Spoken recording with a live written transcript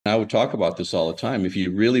I would talk about this all the time. If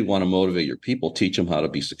you really want to motivate your people, teach them how to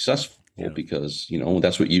be successful, Yeah. because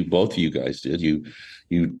that's what both of you guys did.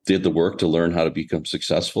 You did the work to learn how to become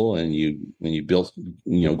successful, and you built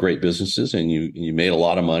great businesses, and you made a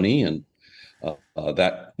lot of money, and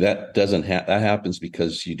that doesn't that happens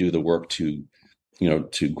because you do the work to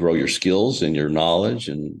grow your skills and your knowledge,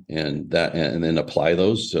 and then apply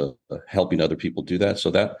those to helping other people do that. So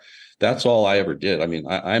that's all I ever did. I mean,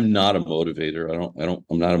 I'm not a motivator.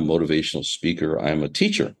 I'm not a motivational speaker. I'm a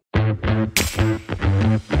teacher.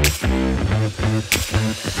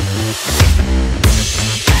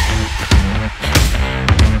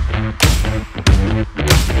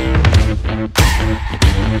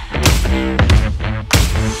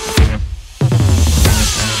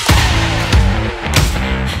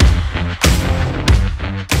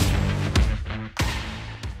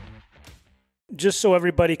 Just so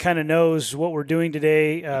everybody kind of knows what we're doing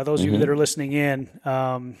today, those of you that are listening in,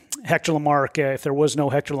 Hector Lamarque, if there was no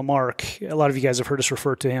Hector Lamarque, a lot of you guys have heard us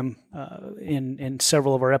refer to him in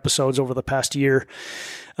several of our episodes over the past year.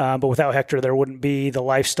 But without Hector, there wouldn't be the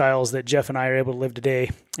lifestyles that Jeff and I are able to live today.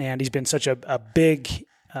 And he's been such a big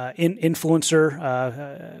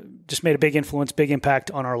influencer, just made a big influence, big impact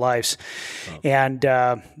on our lives. Wow. And,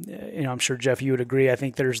 I'm sure, Jeff, you would agree. I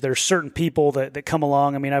think there's certain people that come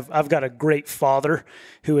along. I mean, I've got a great father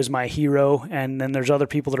who is my hero. And then there's other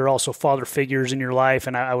people that are also father figures in your life.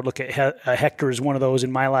 And I would look at Hector as one of those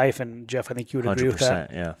in my life. And Jeff, I think you would agree with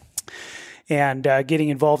that. Yeah. And getting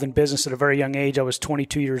involved in business at a very young age. I was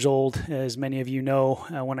 22 years old, as many of you know,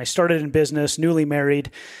 when I started in business, newly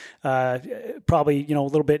married, probably, a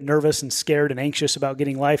little bit nervous and scared and anxious about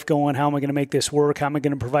getting life going. How am I going to make this work? How am I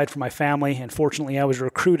going to provide for my family? And fortunately, I was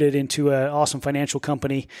recruited into an awesome financial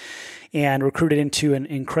company and recruited into an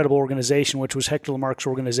incredible organization, which was Hector Lamarque's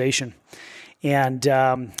organization. And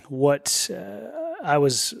what I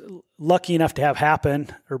was lucky enough to have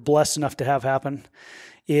happen, or blessed enough to have happen,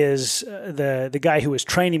 is the guy who was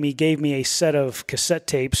training me gave me a set of cassette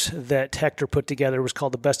tapes that Hector put together. It was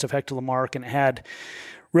called The Best of Hector Lamarque, and it had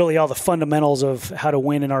really all the fundamentals of how to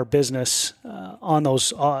win in our business on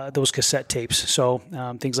those cassette tapes. So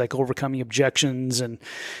things like overcoming objections and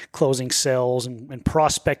closing sales and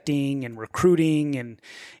prospecting and recruiting.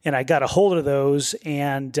 And I got a hold of those,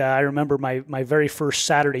 and I remember my very first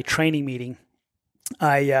Saturday training meeting.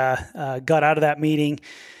 I got out of that meeting,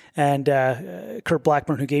 and Kurt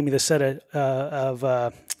Blackburn, who gave me the set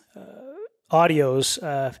of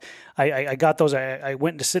audios, I got those. I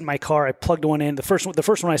went to sit in my car. I plugged one in. The first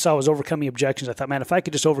one I saw was overcoming objections. I thought, man, if I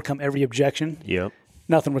could just overcome every objection, yep,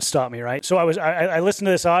 nothing would stop me, right? So I listened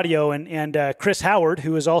to this audio, and Chris Howard,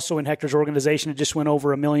 who is also in Hector's organization, had just went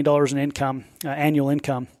over $1 million in income, annual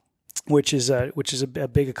income, which is a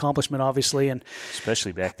big accomplishment, obviously, and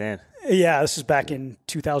especially back then. Yeah, this is back in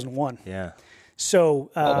 2001. Yeah. So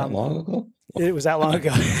that long ago? It was that long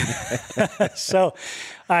ago. So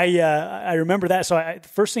I remember that. So the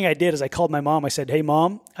first thing I did is I called my mom. I said, "Hey,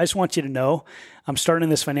 Mom, I just want you to know I'm starting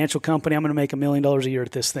this financial company. I'm going to make $1 million a year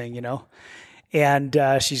at this thing, And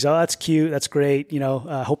she's, "Oh, that's cute. That's great.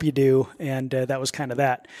 Hope you do." And that was kind of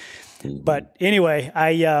that. But anyway,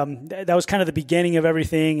 that was kind of the beginning of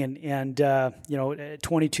everything. And at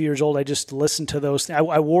 22 years old, I just listened to those.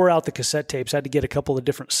 I wore out the cassette tapes. I had to get a couple of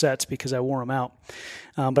different sets because I wore them out.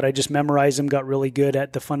 But I just memorized them, got really good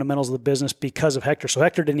at the fundamentals of the business because of Hector. So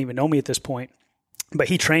Hector didn't even know me at this point, but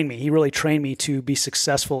he trained me. He really trained me to be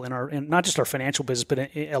successful in not just our financial business, but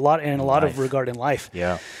in a lot of regard in life.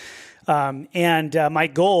 Yeah. And my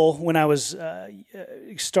goal when I was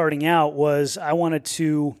starting out was I wanted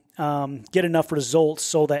to get enough results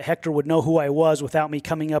so that Hector would know who I was without me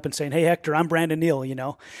coming up and saying, "Hey, Hector, I'm Brandon Neal,"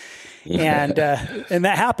 And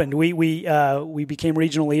that happened. We became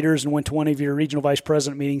regional leaders and went to one of your regional vice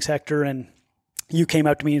president meetings, Hector, and you came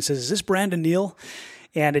up to me and says, "Is this Brandon Neal?"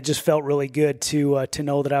 And it just felt really good to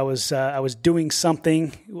know that I was doing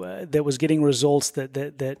something that was getting results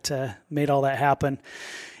that made all that happen.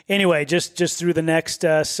 Anyway, just through the next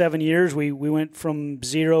 7 years, we went from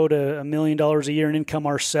zero to $1 million a year in income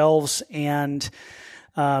ourselves, and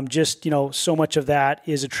so much of that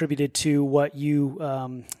is attributed to what you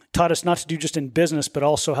taught us not to do just in business, but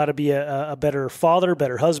also how to be a better father,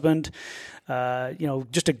 better husband,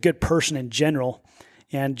 just a good person in general.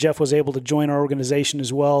 And Jeff was able to join our organization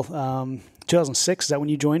as well. 2006, is that when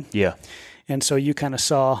you joined? Yeah. And so you kind of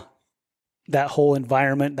saw that whole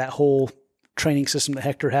environment, that whole training system that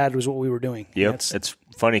Hector had was what we were doing. Yep. It's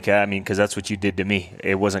funny, Kat. I mean, because that's what you did to me.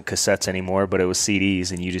 It wasn't cassettes anymore, but it was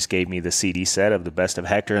CDs, and you just gave me the CD set of the best of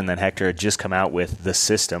Hector, and then Hector had just come out with the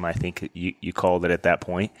system, I think you called it at that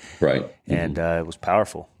point. Right. And it was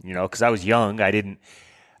powerful, because I was young.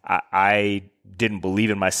 I didn't believe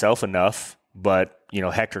in myself enough, but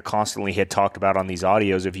Hector constantly had talked about on these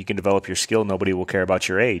audios, if you can develop your skill, nobody will care about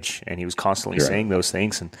your age. And he was constantly saying those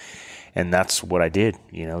things. And that's what I did,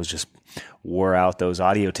 it was just wore out those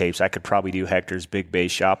audio tapes. I could probably do Hector's Big Bay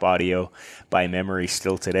Shop audio by memory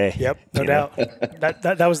still today. Yep, no doubt.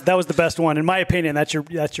 That was the best one, in my opinion. That's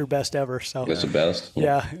your best ever. So that's the best.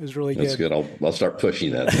 Yeah, it was really good. That's good. I'll start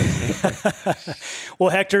pushing that. Well,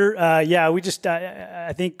 Hector, we just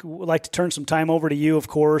I think we'd like to turn some time over to you, of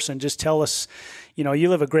course, and just tell us. You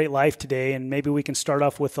live a great life today, and maybe we can start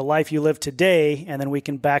off with the life you live today, and then we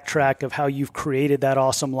can backtrack of how you've created that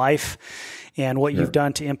awesome life and what you've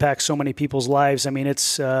done to impact so many people's lives. I mean,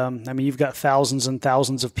 you've got thousands and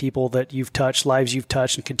thousands of people that you've touched, lives you've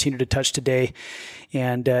touched, and continue to touch today,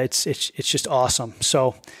 and it's just awesome.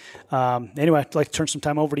 So, anyway, I'd like to turn some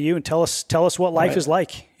time over to you and tell us what life is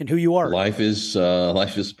like and who you are. Life is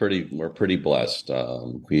we're pretty blessed.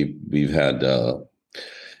 We've had.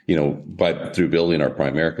 Through building our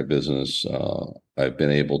Primerica business, I've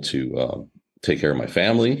been able to take care of my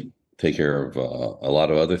family, take care of a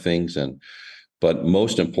lot of other things, but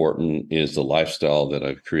most important is the lifestyle that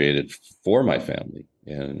I've created for my family.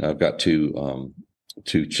 And I've got two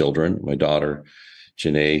children. My daughter,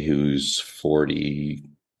 Janae, who's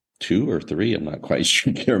 42 or 3, I'm not quite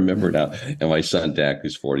sure, I can't remember now, and my son Dak,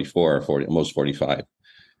 who's 44 or 40, almost 45.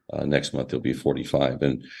 Next month he'll be 45.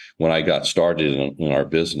 And when I got started in our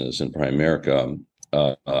business in Primerica,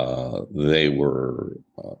 they were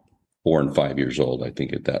 4 and 5 years old, I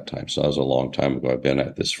think, at that time. So that was a long time ago. I've been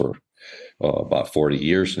at this for about 40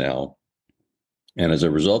 years now. And as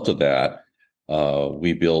a result of that,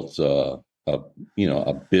 we built a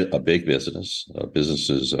big business.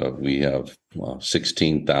 Businesses. We have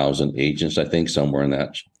 16,000 agents, I think, somewhere in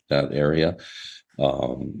that area.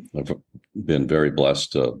 I've been very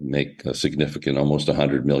blessed to make a significant, almost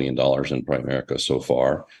 $100 million in Primerica so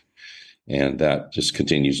far, and that just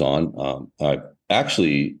continues on. I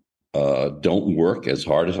actually don't work as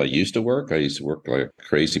hard as I used to work. I used to work like a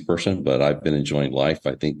crazy person, but I've been enjoying life.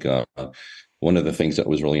 I think one of the things that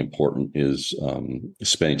was really important is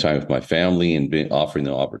spending time with my family and offering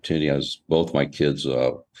the opportunity. As both my kids,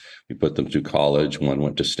 we put them through college. One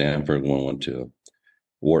went to Stanford, one went to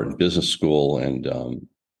Wharton Business School, and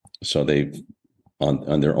so they've,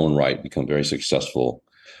 on their own right, become very successful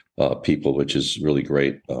people, which is really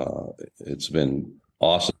great. It's been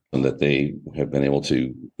awesome that they have been able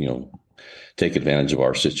to, take advantage of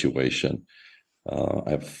our situation.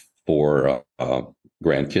 I have 4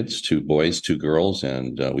 grandkids, 2 boys, 2 girls,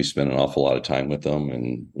 and we spend an awful lot of time with them.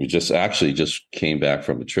 And we just came back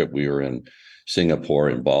from a trip. We were in Singapore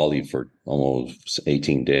and Bali for almost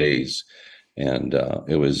 18 days. And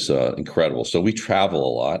it was incredible. So we travel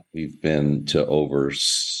a lot. We've been to over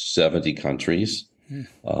 70 countries,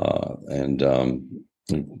 and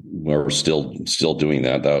we're still doing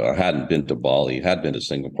that. I hadn't been to Bali. I had been to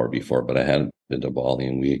Singapore before, but I hadn't been to Bali,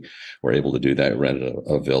 and we were able to do that. Rented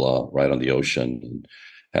a villa right on the ocean and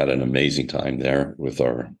had an amazing time there with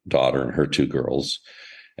our daughter and her 2 girls.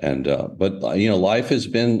 And, but life has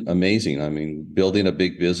been amazing. I mean, building a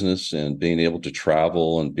big business and being able to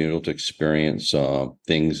travel and being able to experience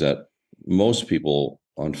things that most people,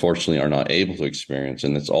 unfortunately, are not able to experience.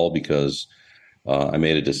 And it's all because I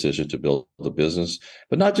made a decision to build a business,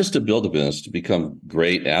 but not just to build a business, to become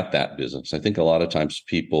great at that business. I think a lot of times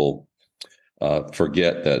people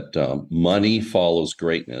forget that money follows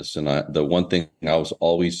greatness. And the one thing I was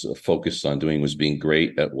always focused on doing was being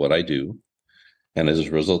great at what I do. And as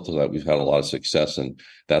a result of that, we've had a lot of success. And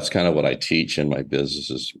that's kind of what I teach in my business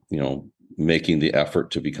is, making the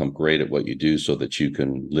effort to become great at what you do so that you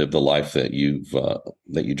can live the life that you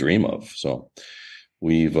dream of. So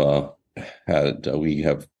we have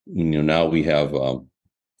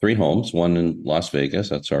 3 homes, one in Las Vegas.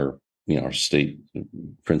 That's our state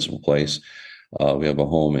principal place. We have a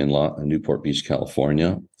home in Newport Beach,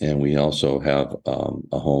 California. And we also have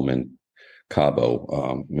a home in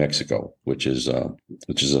Cabo, Mexico, which is an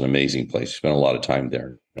amazing place. Spent a lot of time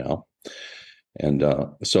there now, and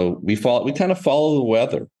so we kind of follow the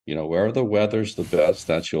weather. Where the weather's the best,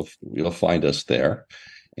 that's you'll find us there.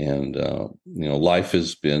 And life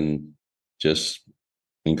has been just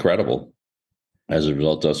incredible as a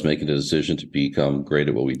result of us making the decision to become great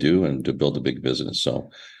at what we do and to build a big business. So.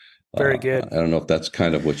 Very good. I don't know if that's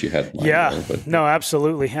kind of what you had in mind. Yeah, but. No,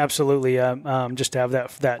 absolutely. Just to have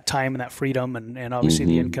that time and that freedom and obviously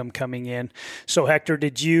the income coming in. So Hector,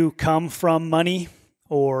 did you come from money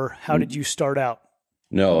or how did you start out?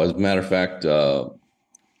 No, as a matter of fact, I'm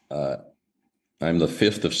the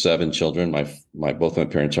 5th of 7 children. Both my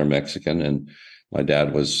parents are Mexican, and my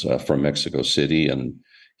dad was from Mexico City, and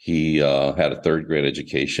He had a third grade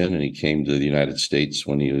education, and he came to the United States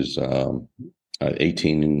when he was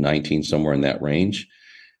 18 and 19, somewhere in that range.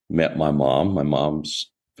 Met my mom. My mom's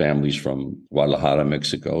family's from Guadalajara,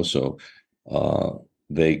 Mexico. So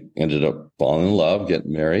they ended up falling in love,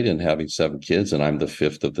 getting married, and having 7 kids. And I'm the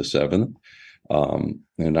 5th of the 7.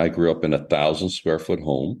 And I grew up in 1,000-square-foot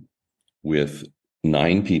home with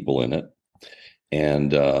 9 people in it,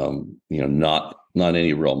 and not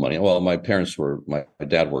any real money. Well, my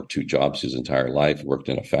dad worked 2 jobs his entire life, worked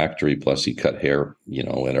in a factory, plus he cut hair, in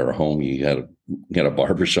our home. He had a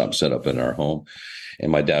barber shop set up in our home.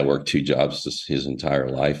 And my dad worked 2 jobs his entire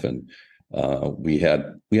life. And we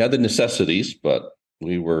had the necessities, but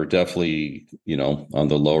we were definitely, on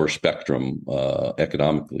the lower spectrum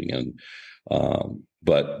economically. And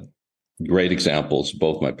but great examples.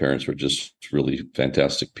 Both my parents were just really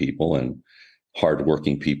fantastic people and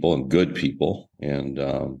hardworking people and good people. And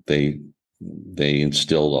they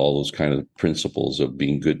instilled all those kind of principles of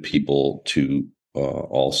being good people to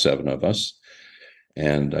all 7 of us.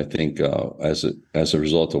 And I think as a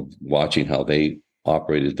result of watching how they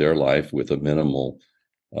operated their life with a minimal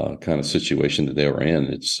kind of situation that they were in,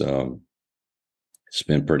 it's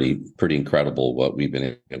been pretty incredible what we've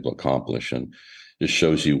been able to accomplish, and just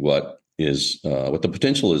shows you what the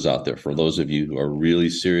potential is out there for those of you who are really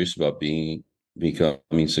serious about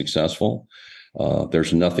becoming successful.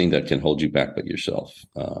 There's nothing that can hold you back but yourself.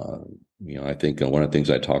 I think one of the things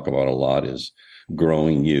I talk about a lot is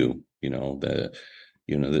growing you. That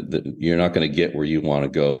you're not going to get where you want to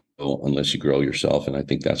go unless you grow yourself. And I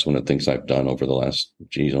think that's one of the things I've done over the last,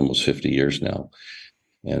 almost 50 years now.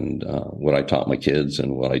 And what I taught my kids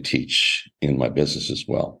and what I teach in my business as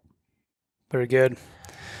well. Very good.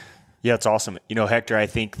 Yeah, it's awesome. Hector, I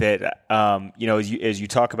think that, as you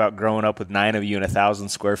talk about growing up with 9 of you in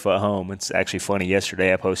 1,000-square-foot home, it's actually funny.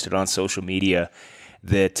 Yesterday I posted on social media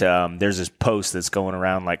that there's this post that's going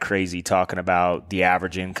around like crazy talking about the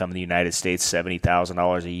average income in the United States,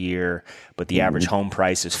 $70,000 a year, but the average home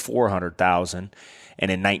price is $400,000. And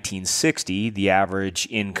in 1960, the average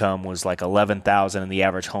income was like $11,000 and the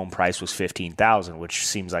average home price was $15,000, which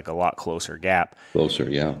seems like a lot closer gap. Closer,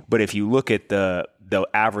 yeah. But if you look at the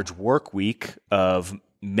average work week of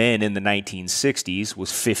men in the 1960s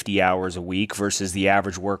was 50 hours a week versus the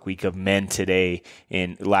average work week of men today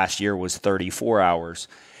in last year was 34 hours.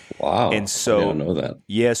 Wow. And so, I didn't know that.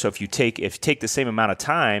 Yeah. So if you take the same amount of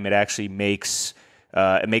time, it actually makes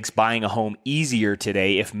buying a home easier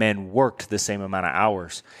today if men worked the same amount of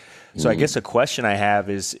hours. So I guess a question I have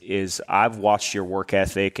is I've watched your work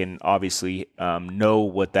ethic and obviously know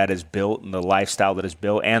what that has built and the lifestyle that is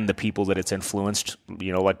built and the people that it's influenced,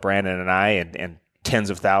 like Brandon and I and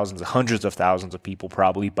tens of thousands, hundreds of thousands of people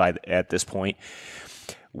probably at this point.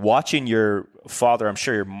 Watching your father, I'm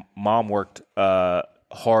sure your mom worked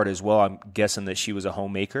hard as well. I'm guessing that she was a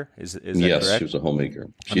homemaker. Is that yes, correct? She was a homemaker.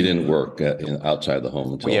 She didn't work outside the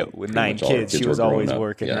home until with 9 kids. She was always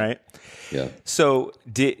working, right? Yeah. So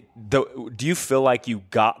do you feel like you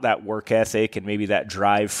got that work ethic and maybe that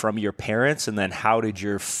drive from your parents? And then how did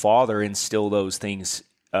your father instill those things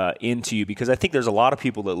into you? Because I think there's a lot of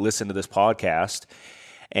people that listen to this podcast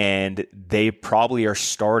and they probably are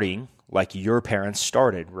starting like your parents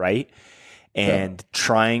started, right? And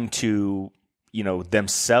trying to,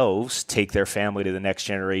 themselves take their family to the next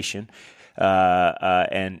generation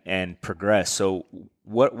and progress. So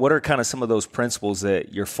what are kind of some of those principles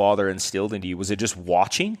that your father instilled into you? Was it just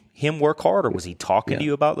watching him work hard, or was he talking to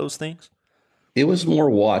you about those things? It was more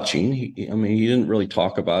watching. He didn't really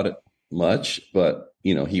talk about it much, but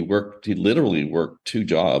he literally worked 2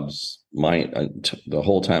 jobs the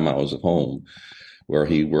whole time I was at home, where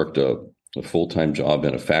he worked a full-time job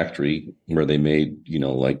in a factory where they made,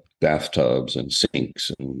 like bathtubs and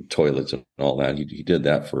sinks and toilets and all that. He did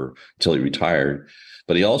that until he retired,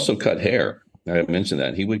 but he also cut hair. I mentioned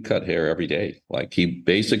that he would cut hair every day. Like he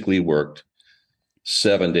basically worked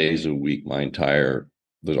 7 days a week, until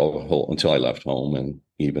I left home and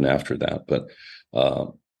even after that. But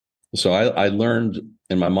so I learned,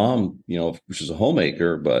 and my mom, which is a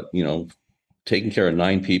homemaker, but taking care of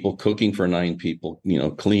 9 people, cooking for 9 people,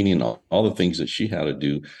 cleaning, all the things that she had to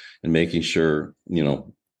do, and making sure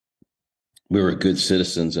we were good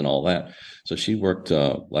citizens and all that. So she worked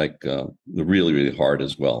really, really hard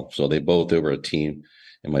as well. So they were a team,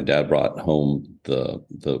 and my dad brought home the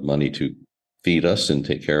money to feed us and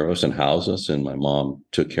take care of us and house us, and my mom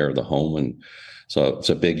took care of the home. And so it's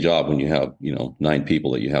a big job when you have 9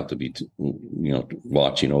 people that you have to be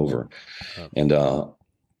watching over. And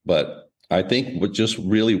but I think with just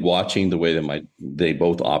really watching the way that they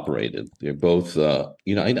both operated, they're both, I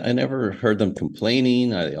never heard them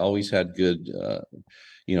complaining. I always had good,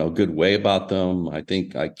 a good way about them. I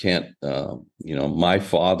think I can't, my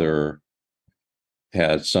father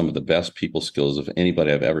had some of the best people skills of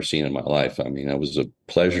anybody I've ever seen in my life. I mean, it was a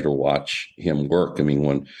pleasure to watch him work. I mean,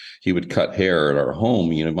 when he would cut hair at our home,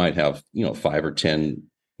 might have, 5 or 10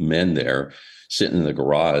 men there sitting in the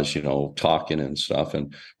garage, talking and stuff.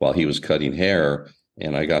 And while he was cutting hair,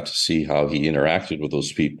 and I got to see how he interacted with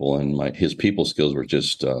those people, and his people skills were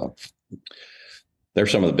just, they're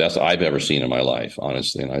some of the best I've ever seen in my life,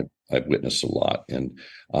 honestly. And I've witnessed a lot. And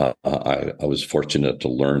I was fortunate to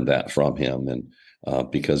learn that from him. And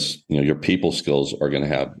because your people skills are going to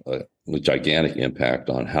have a gigantic impact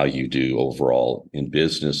on how you do overall in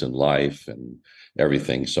business and life and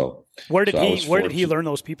everything. So where did he learn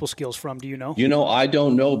those people skills from? Do you know? I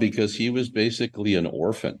don't know, because he was basically an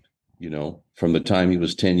orphan. From the time he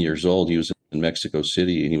was 10 years old, he was in Mexico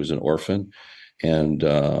City, and he was an orphan. And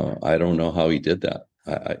I don't know how he did that.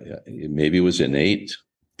 Maybe it was innate,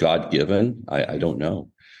 God given. I don't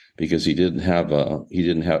know, because he didn't have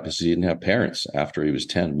parents after he was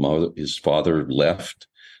 10. His father left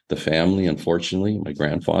the family, unfortunately, my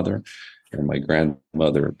grandfather, and my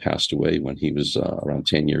grandmother passed away when he was around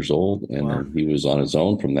 10 years old, and Wow. then he was on his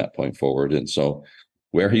own from that point forward. And so,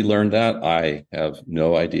 where he learned that, I have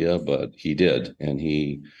no idea, but he did, and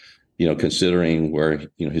he. Considering where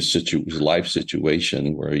his life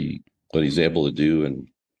situation, what he's able to do and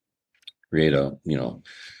create a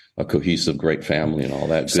cohesive, great family and all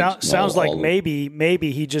that. Sounds like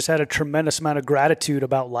maybe he just had a tremendous amount of gratitude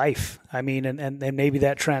about life. I mean, and maybe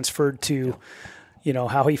that transferred to,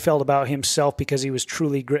 how he felt about himself, because he was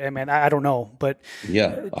truly great. I mean, I don't know, but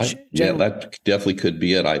that definitely could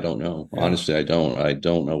be it. I don't know. Yeah. Honestly, I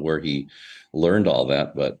don't know where he learned all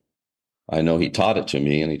that, but I know he taught it to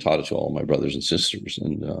me, and he taught it to all my brothers and sisters.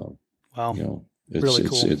 And wow, it's really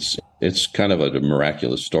cool. It's kind of a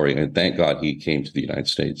miraculous story, and thank God he came to the United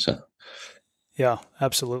States. Yeah,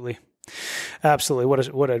 absolutely.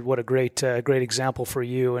 What a great example for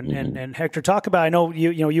you. And Hector, talk about. I know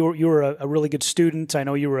you were a really good student. I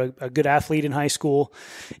know you were a good athlete in high school,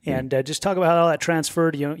 and just talk about how that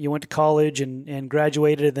transferred. You went to college and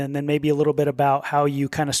graduated, and then maybe a little bit about how you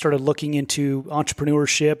kind of started looking into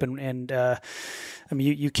entrepreneurship. And I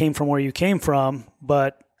mean, you came from where you came from,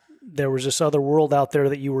 but there was this other world out there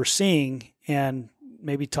that you were seeing, and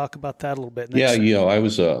maybe talk about that a little bit. Yeah, I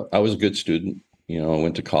was a good student. I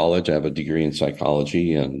went to college. I have a degree in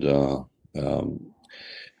psychology, and I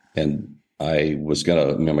was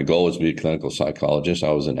my goal was to be a clinical psychologist.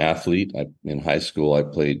 I was an athlete. In high school, I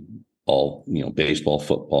played all, baseball,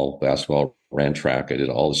 football, basketball, ran track. I did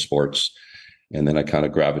all the sports, and then I kind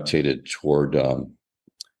of gravitated towards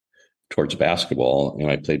basketball,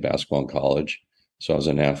 and I played basketball in college. So I was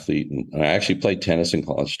an athlete, and I actually played tennis in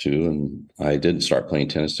college too. And I didn't start playing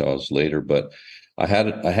tennis till I was later, but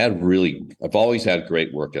I've always had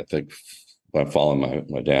great work ethic by following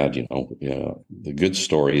my dad. The good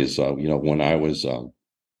story is, when I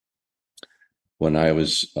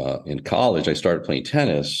was in college, I started playing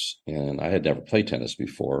tennis, and I had never played tennis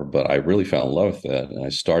before, but I really fell in love with it, and I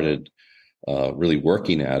started really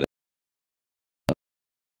working at it.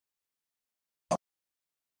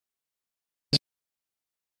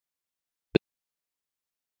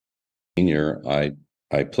 Senior,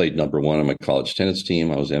 I played number one on my college tennis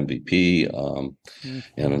team. I was MVP.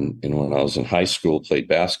 And when I was in high school, played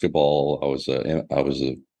basketball. I was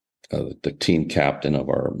the team captain of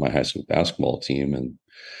my high school basketball team. And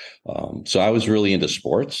so I was really into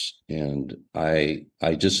sports, and I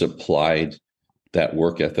just applied that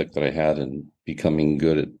work ethic that I had in becoming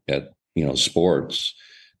good at sports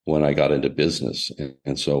when I got into business.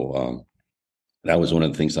 And so that was one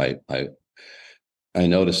of the things I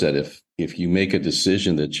noticed, that if you make a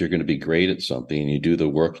decision that you're going to be great at something, and you do the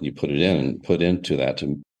work and you put into that,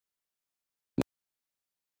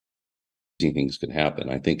 things can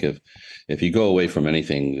happen. I think if you go away from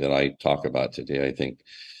anything that I talk about today, I think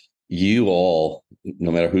you all,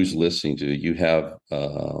 no matter who's listening to, you have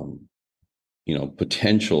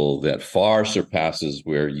potential that far surpasses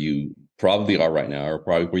where you probably are right now, or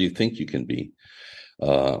probably where you think you can be.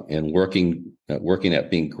 And working at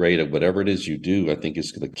being great at whatever it is you do, I think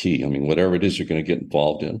is the key. I mean, whatever it is you're going to get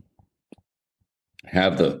involved in,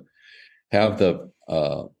 have the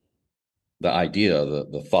idea,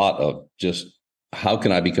 the thought of just, how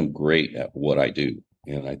can I become great at what I do?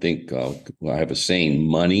 And I think I have a saying: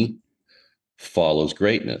 money follows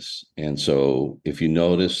greatness. And so if you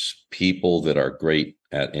notice people that are great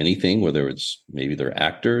at anything, whether it's maybe they're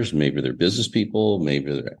actors, maybe they're business people,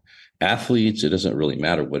 maybe they're athletes, it doesn't really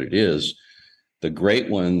matter what it is. The great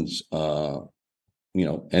ones,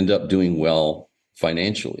 end up doing well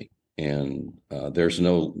financially. And there's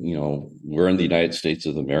no, we're in the United States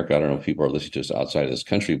of America. I don't know if people are listening to us outside of this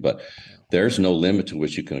country, but there's no limit to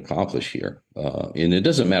what you can accomplish here. And it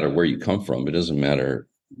doesn't matter where you come from. It doesn't matter,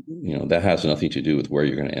 that has nothing to do with where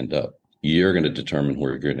you're going to end up. You're going to determine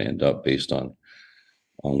where you're going to end up based on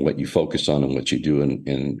what you focus on and what you do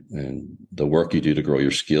and the work you do to grow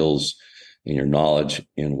your skills and your knowledge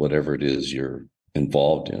in whatever it is you're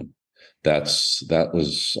involved in. That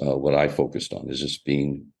was what I focused on, is just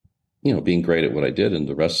being great at what I did, and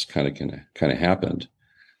the rest kind of happened.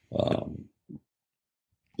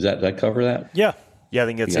 Did I cover that? Yeah. I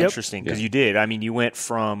think that's interesting because you did. I mean, you went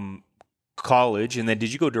from college, and then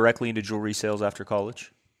did you go directly into jewelry sales after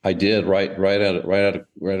college? I did. Right out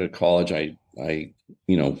of college. I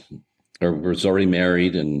was already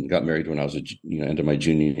married and got married when I was end of my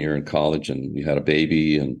junior year in college, and we had a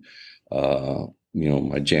baby, and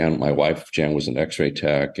my wife Jan was an X-ray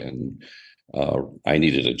tech, and I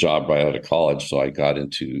needed a job right out of college, so I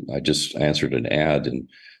just answered an ad in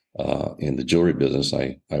the jewelry business.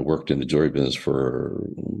 I worked in the jewelry business for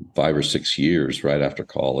 5 or 6 years right after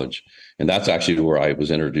college, and that's actually where I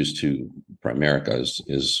was introduced to Primerica.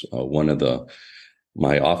 Is one of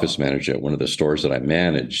my office manager at one of the stores that I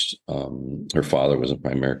managed. Her father was in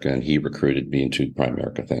Primerica, and he recruited me into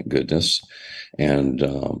Primerica. Thank goodness, and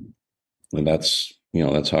that's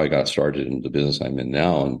how I got started in the business I'm in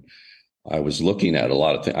now. And I was looking at a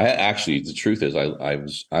lot of things. The truth is,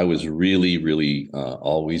 I was really, really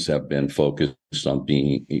always have been focused on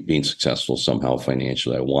being successful somehow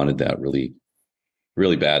financially. I wanted that really,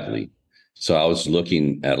 really badly. So I was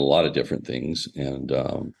looking at a lot of different things, and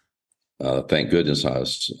thank goodness I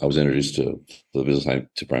was introduced to the business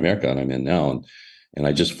to Primerica, and I'm in now. And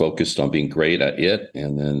I just focused on being great at it,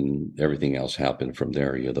 and then everything else happened from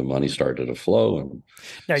there. The money started to flow, and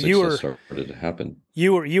now started to happen.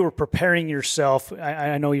 You were preparing yourself.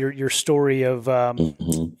 I know your story of going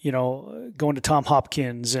to Tom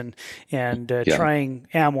Hopkins and trying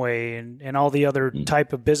Amway and all the other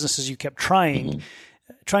type of businesses you kept trying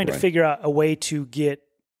to figure out a way to get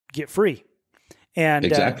free. And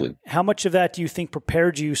exactly. How much of that do you think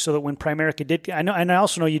prepared you so that when Primerica did, I know, and I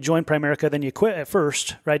also know you joined Primerica, then you quit at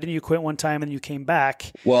first, right? Didn't you quit one time and you came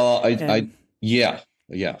back? Well, yes,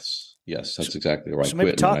 that's exactly right. So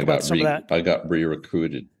maybe talk about some of that. I got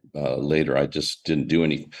re-recruited later. I just didn't do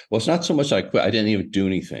any. Well, it's not so much I quit. I didn't even do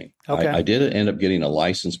anything. Okay. I did end up getting a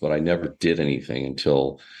license, but I never did anything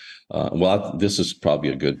until. This is probably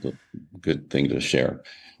a good thing to share.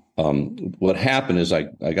 What happened is I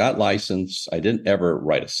got licensed. I didn't ever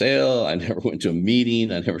write a sale. I never went to a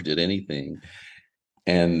meeting. I never did anything.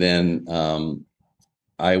 And then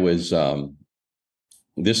I was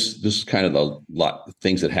this is kind of the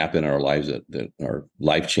things that happen in our lives that are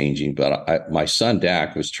life changing. But my son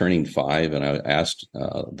Dak was turning 5, and I asked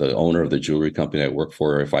the owner of the jewelry company I work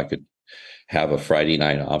for if I could have a Friday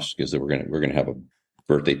night off, because we're gonna have a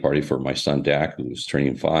birthday party for my son Dak, who was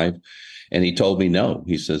turning 5. And he told me no.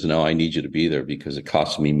 He says, no, I need you to be there because it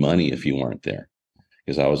costs me money if you weren't there.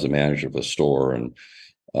 Because I was the manager of the store, and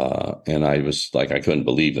I was like, I couldn't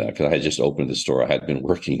believe that, because I had just opened the store. I had been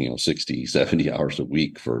working, 60, 70 hours a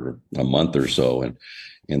week for a month or so,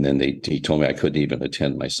 and then he told me I couldn't even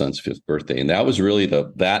attend my son's 5th birthday. And that was really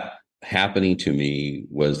that happening to me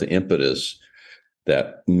was the impetus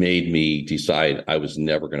that made me decide I was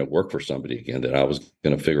never going to work for somebody again. That I was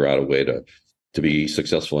going to figure out a way to be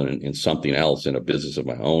successful in something else, in a business of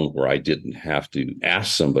my own, where I didn't have to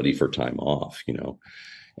ask somebody for time off,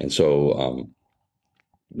 And so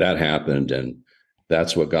that happened, and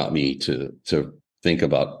that's what got me to think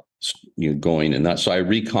about going. And so I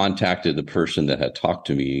recontacted the person that had talked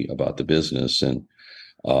to me about the business, and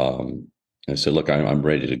I said, look, I'm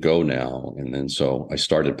ready to go now. And then so I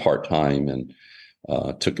started part-time, and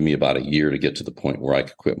took me about a year to get to the point where I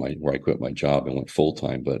quit my job and went full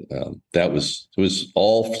time. But it was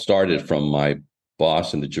all started from my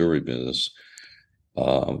boss in the jewelry business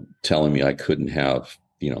telling me I couldn't have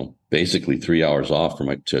basically 3 hours off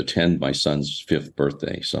to attend my son's 5th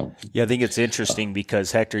birthday. So yeah, I think it's interesting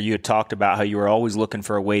because Hector, you had talked about how you were always looking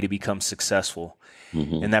for a way to become successful.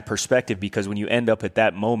 In that perspective, because when you end up at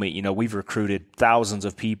that moment, we've recruited thousands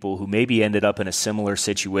of people who maybe ended up in a similar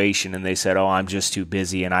situation, and they said, oh, I'm just too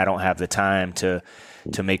busy and I don't have the time to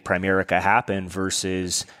make Primerica happen,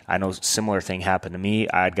 versus I know a similar thing happened to me.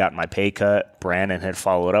 I had gotten my pay cut. Brandon had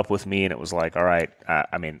followed up with me, and it was like, all right,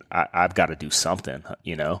 I've got to do something,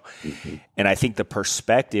 And I think the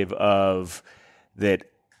perspective of that,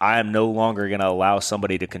 I am no longer going to allow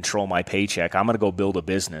somebody to control my paycheck. I'm going to go build a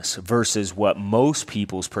business, versus what most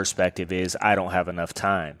people's perspective is, I don't have enough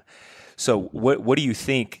time. So what do you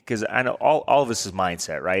think? Because I know all of this is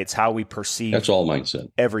mindset, right? It's how we perceive That's all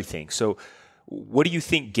mindset. everything. So what do you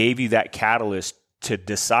think gave you that catalyst to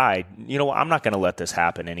decide, I'm not going to let this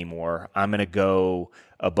happen anymore. I'm going to go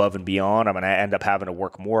above and beyond. I'm going to end up having to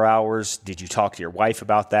work more hours. Did you talk to your wife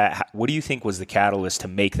about that? What do you think was the catalyst to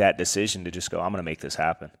make that decision to just go, I'm going to make this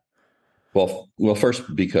happen? Well,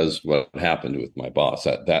 first, because what happened with my boss,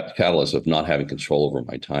 that catalyst of not having control over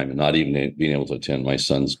my time and not even being able to attend my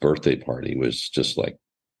son's birthday party was just like,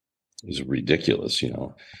 it was ridiculous,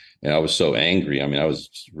 and I was so angry. I mean, I was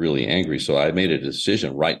really angry. So I made a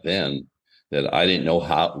decision right then that I didn't know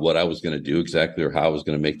what I was going to do exactly or how I was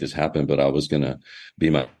going to make this happen, but I was going to be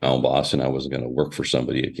my own boss and I wasn't going to work for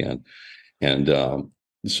somebody again. And and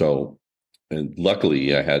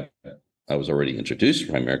luckily I was already introduced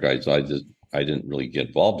to Primerica. I didn't really get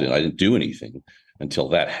involved in it. I didn't do anything until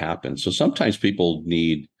that happened. So sometimes people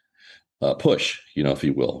need a push, if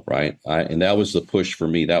you will, right? And that was the push for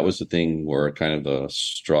me. That was the thing where kind of the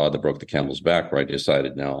straw that broke the camel's back, where I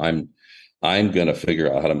decided now I'm going to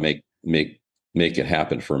figure out how to make it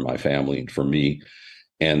happen for my family and for me.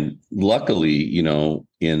 And luckily,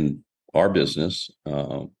 in our business,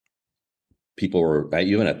 people were,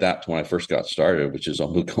 even at that, when I first got started, which is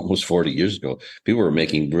almost 40 years ago, people were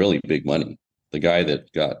making really big money. The guy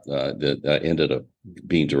that got that ended up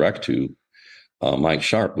being direct to Mike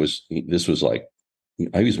Sharp he was making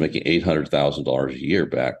 $800,000 a year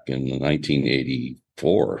back in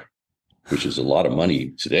 1984, which is a lot of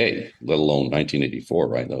money today, let alone 1984,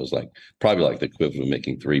 right? That was probably like the equivalent of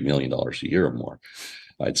making $3 million a year or more,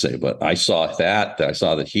 I'd say. But I saw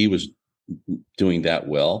that he was doing that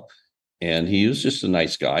well. And he was just a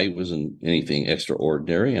nice guy. He wasn't anything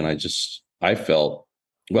extraordinary. And I felt,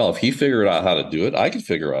 well, if he figured out how to do it, I could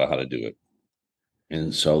figure out how to do it.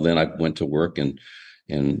 And so then I went to work and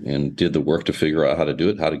did the work to figure out how to do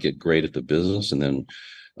it, how to get great at the business. And then,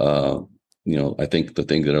 I think the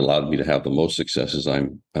thing that allowed me to have the most success is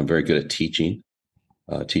I'm very good at teaching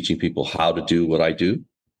people how to do what I do.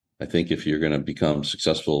 I think if you're going to become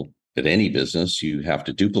successful at any business, you have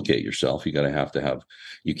to duplicate yourself. You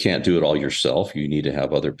you can't do it all yourself. You need to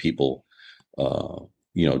have other people,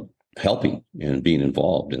 helping and being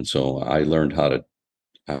involved. And so I learned how to,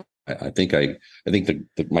 I think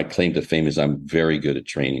my claim to fame is I'm very good at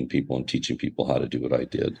training people and teaching people how to do what I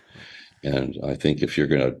did. And I think if you're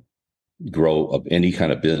going to grow up any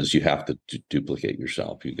kind of business, you have to duplicate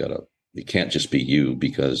yourself. You can't just be you,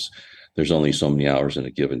 because there's only so many hours in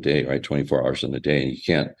a given day, right? 24 hours in a day. And you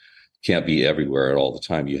can't be everywhere at all the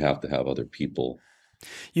time. You have to have other people.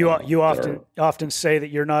 You often say that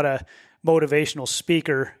you're not a motivational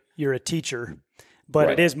speaker, you're a teacher, but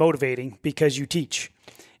right. It is motivating because you teach.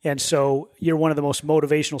 And so you're one of the most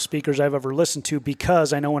motivational speakers I've ever listened to,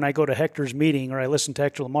 because I know when I go to Hector's meeting or I listen to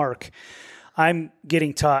Hector Lamarque, I'm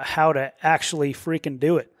getting taught how to actually freaking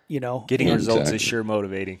do it, Getting results is sure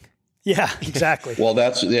motivating. Yeah, exactly. Well,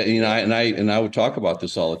 that's, I would talk about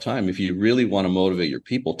this all the time. If you really want to motivate your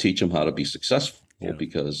people, teach them how to be successful,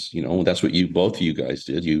 because, that's what both of you guys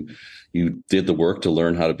did. You did the work to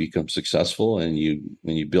learn how to become successful, and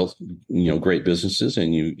you built, great businesses,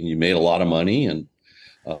 and you made a lot of money. And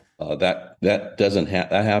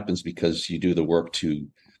that happens because you do the work to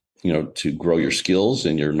grow your skills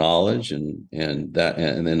and your knowledge and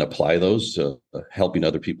then apply those to helping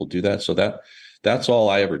other people do that. So that's all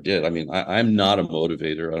I ever did. I mean, I'm not a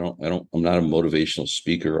motivator. I'm not a motivational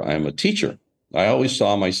speaker. I'm a teacher. I always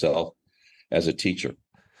saw myself as a teacher.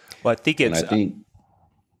 Well,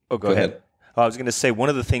 go ahead. I was going to say, one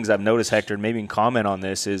of the things I've noticed, Hector, and maybe you can comment on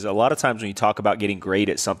this, is a lot of times when you talk about getting great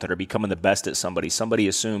at something or becoming the best at somebody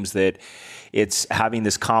assumes that it's having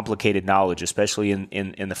this complicated knowledge, especially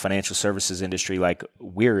in the financial services industry like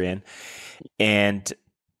we're in. And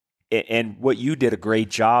what you did a great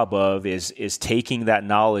job of is taking that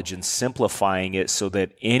knowledge and simplifying it so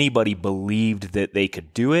that anybody believed that they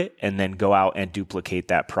could do it, and then go out and duplicate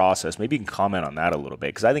that process. Maybe you can comment on that a little bit,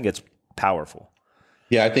 because I think it's powerful.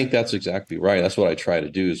 Yeah, I think that's exactly right. That's what I try to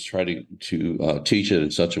do, is try to teach it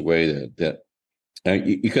in such a way that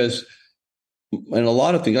because in a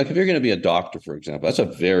lot of things, like if you're going to be a doctor, for example, that's a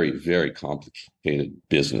very, very complicated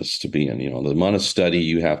business to be in. The amount of study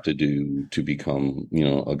you have to do to become,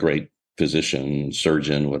 a great physician,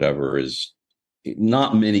 surgeon, whatever, is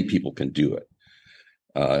not many people can do it,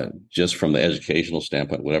 just from the educational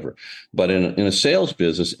standpoint, whatever. But in a sales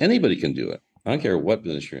business, anybody can do it. I don't care what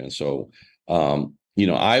business you're in. So,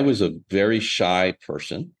 I was a very shy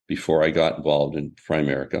person before I got involved in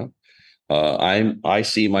Primerica. I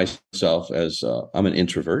see myself as I'm an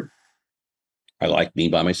introvert. I like being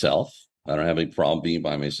by myself. I don't have any problem being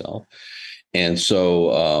by myself. And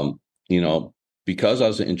so, because I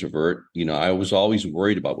was an introvert, I was always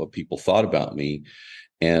worried about what people thought about me.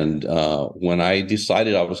 And when I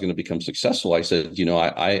decided I was going to become successful, I said,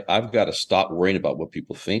 I've got to stop worrying about what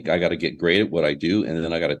people think. I got to get great at what I do, and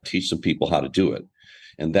then I got to teach some people how to do it.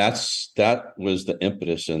 And that was the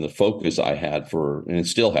impetus and the focus I had and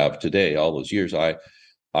still have today. All those years, I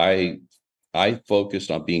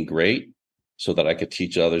focused on being great so that I could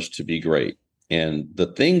teach others to be great. And the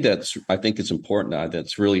thing I think it's important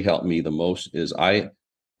that's really helped me the most is I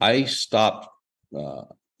stopped.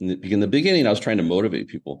 In the beginning, I was trying to motivate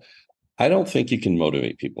people. I don't think you can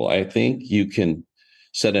motivate people. I think you can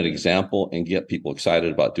set an example and get people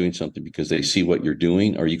excited about doing something because they see what you're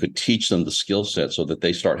doing, or you could teach them the skill set so that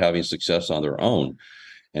they start having success on their own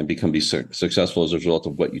and become successful as a result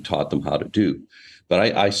of what you taught them how to do.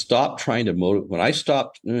 But I stopped trying to motivate. When I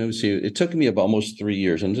stopped, it took me about almost 3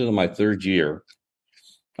 years. Into my third year,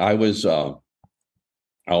 I was trying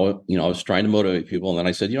to motivate people. And then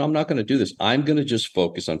I said, I'm not going to do this. I'm going to just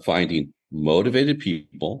focus on finding motivated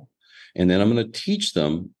people. And then I'm going to teach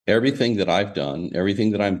them everything that I've done,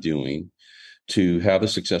 everything that I'm doing to have the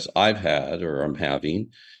success I've had or I'm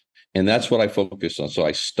having. And that's what I focused on. So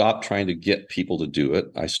I stopped trying to get people to do it.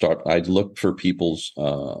 I'd look for people's,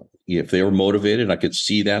 if they were motivated, I could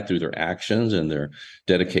see that through their actions and their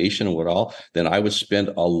dedication and what all, then I would spend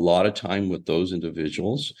a lot of time with those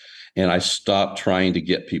individuals. And I stopped trying to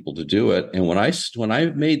get people to do it. And when I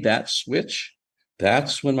made that switch,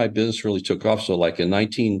 that's when my business really took off. So like in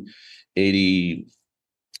 1980,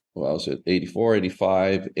 what was it? 84,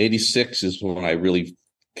 85, 86 is when I really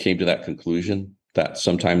came to that conclusion that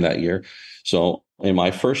sometime that year. So in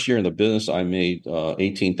my first year in the business, I made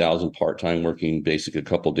 18,000 part-time, working basically a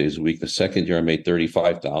couple of days a week. The second year I made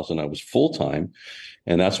 35,000. I was full-time.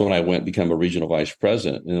 And that's when I become a regional vice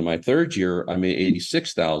president. And in my third year, I made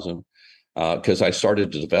 86,000 because I started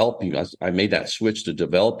developing. I made that switch to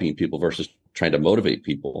developing people versus trying to motivate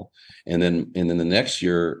people. And then the next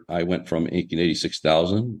year, I went from making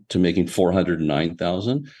 86,000 to making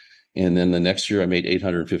 409,000. And then the next year, I made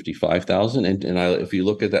 855,000. And if you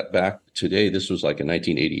look at that back today, this was like in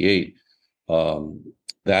 1988.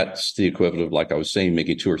 That's the equivalent of, like I was saying,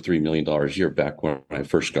 making $2 or $3 million a year back when I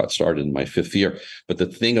first got started in my fifth year. But the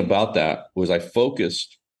thing about that was I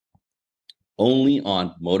focused only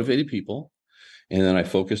on motivated people. And then I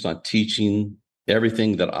focused on teaching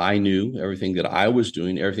everything that I knew, everything that I was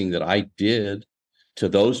doing, everything that I did to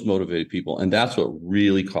those motivated people. And that's what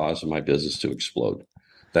really caused my business to explode.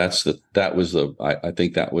 I think that was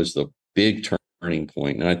the big turning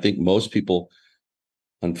point. And I think most people,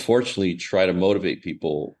 unfortunately, try to motivate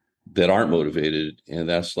people that aren't motivated, and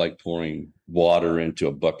that's like pouring water into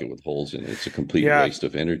a bucket with holes in it. It's a complete waste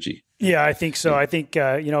of energy. Yeah, I think so. I think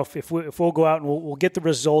if we'll go out and we'll get the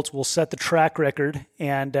results, we'll set the track record,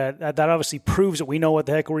 and that obviously proves that we know what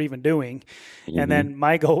the heck we're even doing. Mm-hmm. And then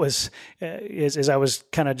my goal is I was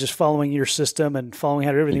kind of just following your system and following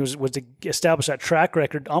how everything was to establish that track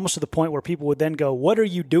record, almost to the point where people would then go, "What are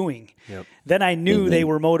you doing?" Yep. Then I knew they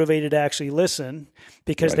were motivated to actually listen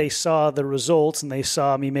because they saw the results and they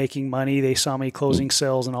saw me making money, they saw me closing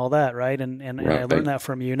sales and all that, right? And I learned that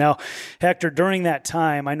from you. Now, Hector, during that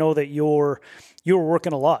time, I know that you were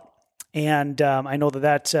working a lot, and I know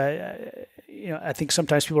that I think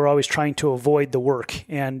sometimes people are always trying to avoid the work,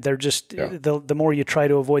 and they're just the more you try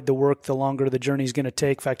to avoid the work, the longer the journey is going to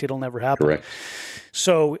take. In fact, it'll never happen. Correct.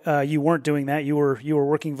 So you weren't doing that. You were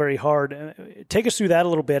working very hard. Take us through that a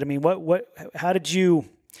little bit. I mean, how did you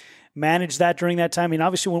manage that during that time? I mean,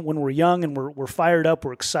 obviously, when we're young and we're fired up,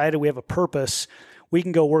 we're excited, we have a purpose, we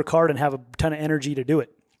can go work hard and have a ton of energy to do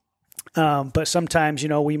it. But sometimes,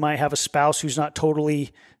 we might have a spouse who's not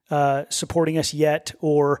totally supporting us yet,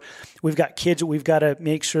 or we've got kids that we've got to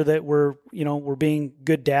make sure that we're being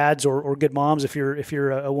good dads or good moms if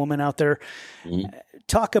you're a woman out there. Mm-hmm.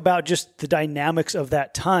 Talk about just the dynamics of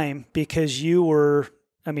that time, because you were,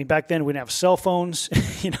 back then we didn't have cell phones.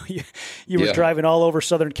 you were driving all over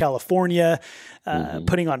Southern California,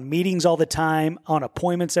 putting on meetings all the time, on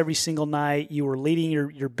appointments every single night. You were leading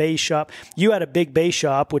your base shop. You had a big base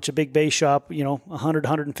shop, 100,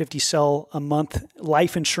 150 sell a month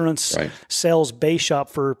life insurance sales base shop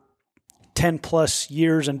for 10 plus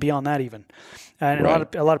years and beyond that even. And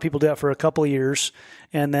a lot of people do that for a couple of years,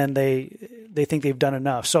 and then they think they've done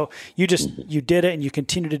enough. So you did it and you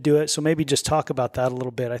continue to do it. So maybe just talk about that a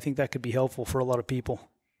little bit. I think that could be helpful for a lot of people.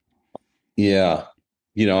 Yeah.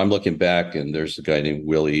 I'm looking back, and there's a guy named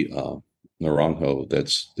Willie Naranjo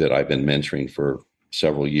that I've been mentoring for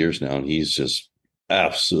several years now, and he's just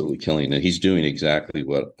absolutely killing it. He's doing exactly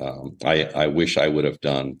what I wish I would have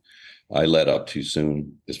done. I let up too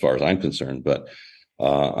soon as far as I'm concerned, but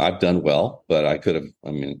I've done well, but I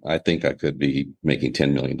think I could be making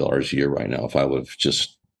 $10 million a year right now if I would have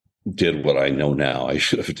just did what I know now I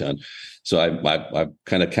should have done. So I've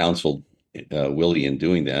kind of counseled Willie in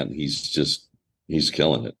doing that, and he's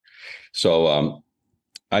killing it. So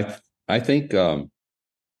I think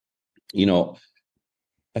you know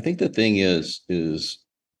I think the thing is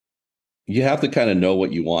you have to kind of know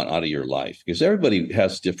what you want out of your life, because everybody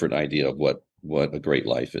has a different idea of what a great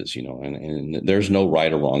life is, and there's no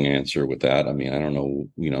right or wrong answer with that. I mean, I don't know,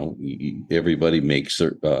 everybody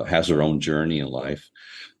has their own journey in life.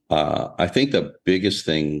 I think the biggest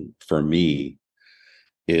thing for me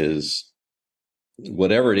is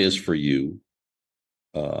whatever it is for you,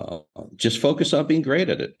 uh, just focus on being great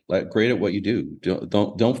at it, like great at what you do.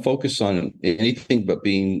 Don't focus on anything but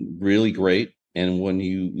being really great. And when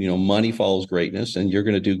money follows greatness, and you're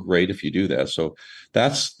going to do great if you do that. So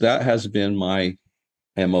that has been my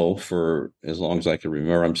MO for as long as I can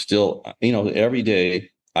remember. I'm still, every day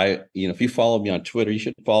if you follow me on Twitter, you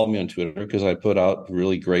should follow me on Twitter, because I put out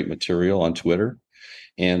really great material on Twitter.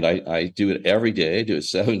 And I do it every day. I do it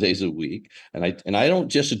 7 days a week, and I don't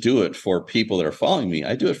just do it for people that are following me.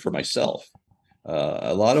 I do it for myself.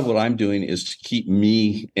 A lot of what I'm doing is to keep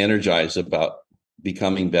me energized about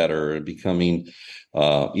becoming better and becoming,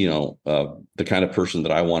 the kind of person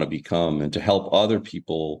that I want to become, and to help other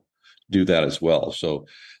people do that as well. So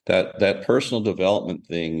that personal development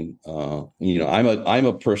thing, I'm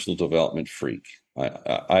a personal development freak.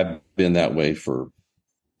 I've been that way for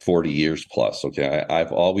 40 years plus. Okay.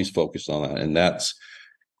 I've always focused on that. And that's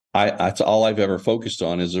all I've ever focused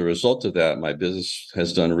on. As a result of that, my business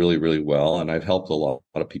has done really, really well. And I've helped a lot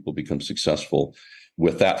of people become successful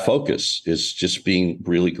with that focus, is just being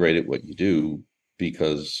really great at what you do,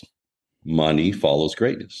 because money follows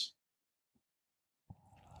greatness.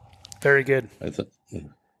 Very good. Yeah.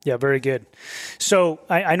 Yeah, very good. So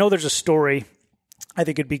I know there's a story. I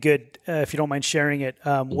think it'd be good if you don't mind sharing it,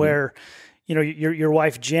 where your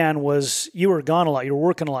wife Jan you were gone a lot, you were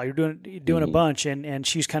working a lot, you're doing a bunch, and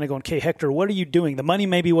she's kind of going, "Okay, Hector, what are you doing?" The money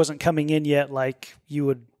maybe wasn't coming in yet, like you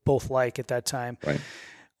would both like at that time. Right.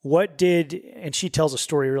 And she tells a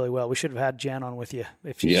story really well. We should have had Jan on with you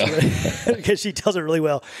because she tells it really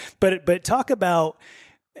well. But talk about,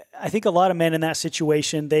 I think a lot of men in that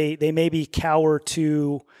situation, they maybe cower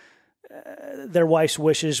to their wife's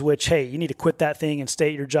wishes, which, hey, you need to quit that thing and stay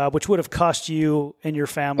at your job, which would have cost you and your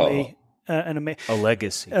family a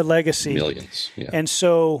legacy. Millions. Yeah. And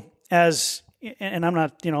so and I'm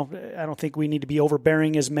not, I don't think we need to be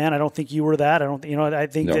overbearing as men. I don't think you were that. I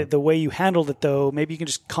think that the way you handled it, though, maybe you can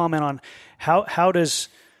just comment on how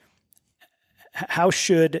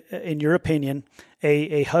should, in your opinion,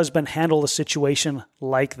 a husband handle a situation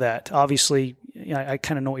like that? Obviously, I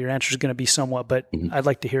kind of know what your answer is going to be somewhat, but I'd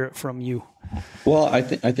like to hear it from you. Well, I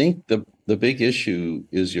think the big issue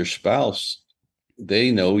is your spouse.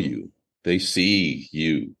 They know you. They see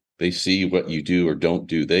you. They see what you do or don't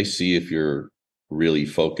do. They see if you're really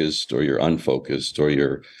focused or you're unfocused, or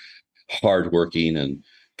you're hardworking and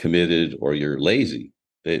committed, or you're lazy.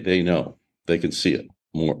 They know. They can see it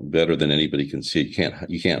better than anybody can see it.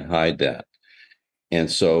 You can't hide that.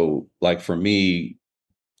 And so, like, for me,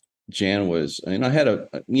 Jan I had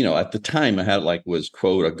at the time I had, was,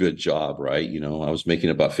 quote, a good job, right? I was making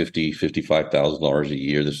about $55,000 a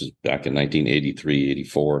year. This is back in 1983,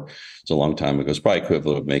 84. It's a long time ago. It's probably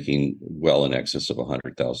equivalent of making well in excess of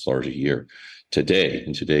 $100,000 a year today,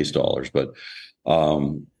 in today's dollars. But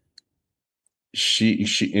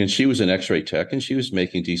she was an X-ray tech, and she was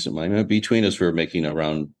making decent money. I mean, between us, we were making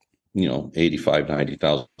around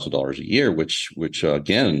 $85,000-$90,000 a year, which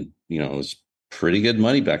again, is pretty good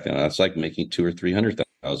money back then. That's like making $200,000 or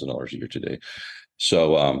 $300,000 a year today.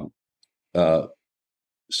 So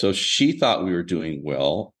so she thought we were doing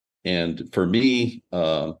well, and for me,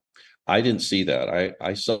 I didn't see that.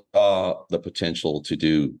 I saw the potential to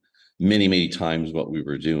do many times what we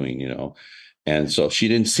were doing, and so she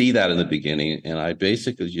didn't see that in the beginning. And I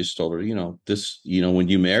basically just told her, when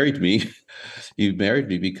you married me, you married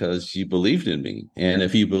me because you believed in me. And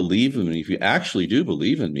if you believe in me, if you actually do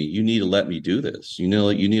believe in me, you need to let me do this. You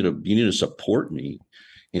need to support me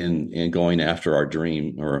in going after our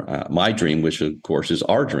dream, or my dream, which of course is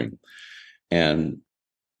our dream. And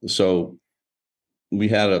so we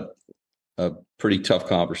had a pretty tough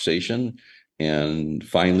conversation. And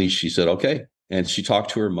finally she said, okay. And she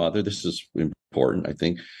talked to her mother. This is important, I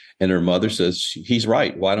think. And her mother says, he's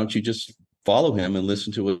right. Why don't you just follow him and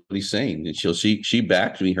listen to what he's saying? And she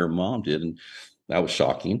backed me. Her mom did. And that was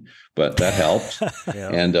shocking, but that helped.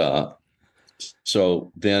 Yeah. And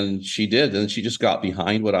so then she did. And she just got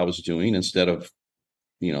behind what I was doing, instead of,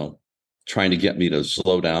 trying to get me to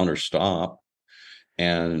slow down or stop.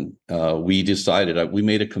 And we decided, we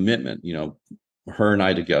made a commitment, her and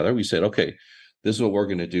I together. We said, okay, this is what we're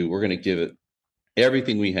going to do. We're going to give it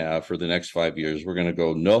everything we have for the next 5 years. We're going to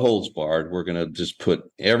go no holds barred. We're going to just put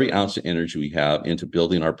every ounce of energy we have into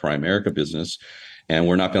building our Primerica business. And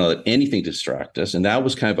we're not going to let anything distract us. And that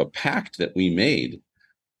was kind of a pact that we made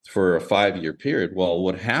for a 5-year period. Well,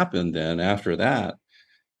 what happened then after that,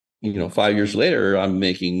 5 years later, I'm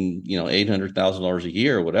making, $800,000 a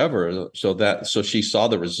year or whatever. So she saw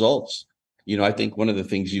the results. I think one of the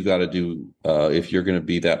things you got to do if you're going to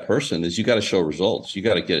be that person is you got to show results. You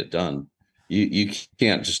got to get it done. You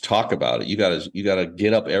can't just talk about it. You got to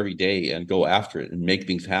get up every day and go after it and make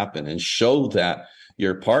things happen and show that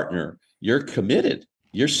your partner, you're committed.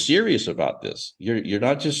 You're serious about this. You're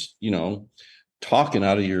not just, talking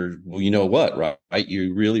out of your, what, right?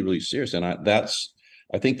 You're really, really serious. And I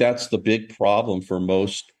think that's the big problem for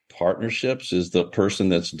most partnerships is the person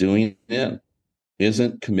that's doing it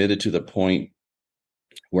isn't committed to the point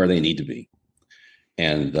where they need to be.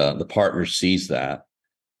 And the partner sees that.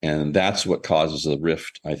 And that's what causes the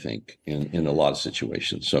rift, I think, in a lot of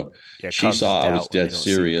situations. So she saw I was dead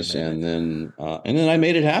serious, and then I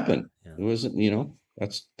made it happen. Yeah. It wasn't,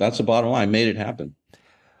 that's the bottom line. I made it happen.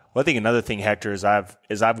 Well, I think another thing, Hector, is I've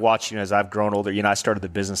watched, as I've grown older, I started the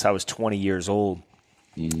business, I was 20 years old.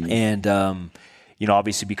 Mm-hmm. And,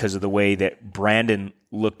 obviously because of the way that Brandon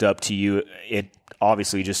looked up to you, it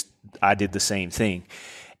obviously I did the same thing.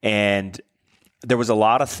 And there was a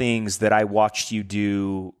lot of things that I watched you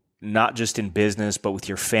do, not just in business, but with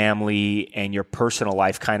your family and your personal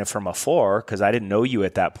life kind of from afar, because I didn't know you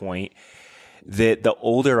at that point, that the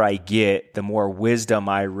older I get, the more wisdom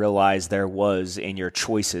I realize there was in your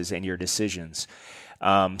choices and your decisions.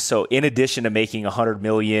 So in addition to making $100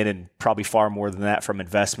 million and probably far more than that from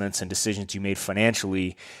investments and decisions you made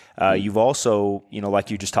financially, you've also, like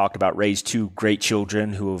you just talked about, raised 2 great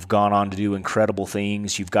children who have gone on to do incredible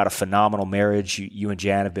things. You've got a phenomenal marriage. You and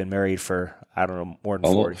Jan have been married for, I don't know, more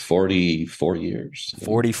than 40. 44 years.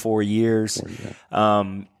 44 years. 40,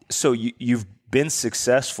 yeah. So you've been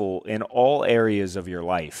successful in all areas of your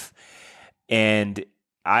life. And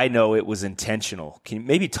I know it was intentional. Can you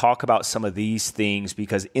maybe talk about some of these things?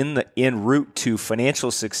 Because en route to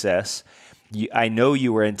financial success, I know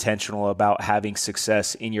you were intentional about having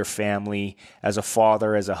success in your family as a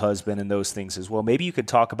father, as a husband, and those things as well. Maybe you could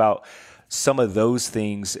talk about some of those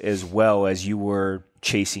things as well as you were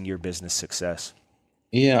chasing your business success.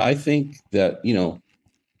 Yeah, I think that,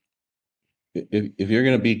 if you're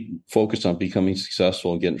going to be focused on becoming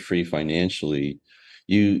successful and getting free financially,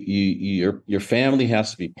 your family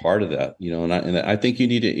has to be part of that, and I think you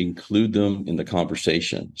need to include them in the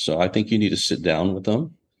conversation. So I think you need to sit down with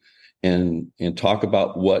them and talk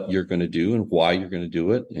about what you're going to do and why you're going to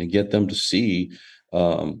do it, and get them to see,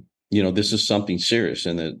 this is something serious.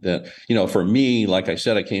 And that for me, like I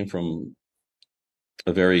said, I came from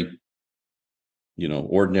a very,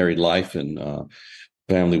 ordinary life, and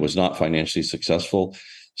family was not financially successful.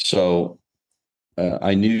 So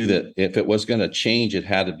I knew that if it was going to change, it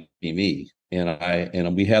had to be me.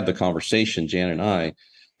 And we had the conversation, Jan and I,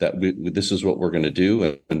 that this is what we're going to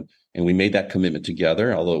do. And we made that commitment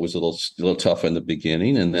together, although it was a little tough in the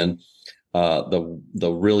beginning. And then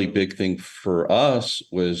the really big thing for us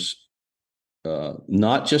was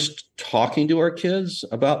not just talking to our kids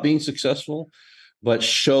about being successful, but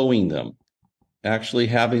showing them, actually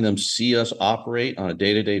having them see us operate on a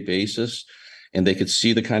day-to-day basis. And they could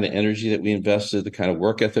see the kind of energy that we invested, the kind of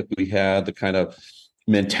work ethic we had, the kind of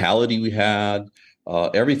mentality we had,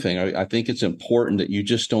 everything. I think it's important that you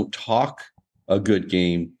just don't talk a good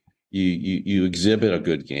game. You exhibit a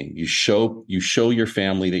good game. You show your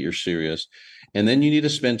family that you're serious, and then you need to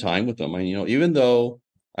spend time with them. And even though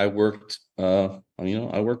I worked, I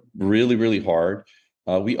worked really, really hard.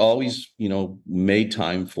 We always, made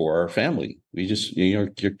time for our family. We just,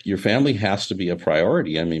 your family has to be a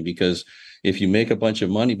priority. I mean, because if you make a bunch of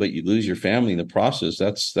money, but you lose your family in the process,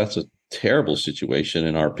 that's a terrible situation,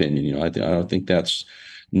 in our opinion. I don't think that's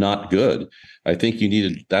not good. I think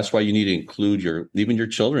that's why you need to include even your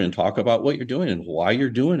children and talk about what you're doing and why you're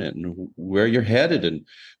doing it and where you're headed and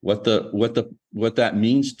what that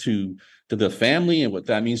means to the family and what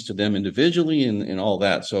that means to them individually and all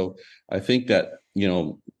that. So I think that,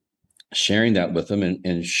 sharing that with them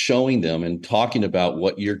and showing them and talking about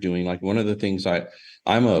what you're doing. Like one of the things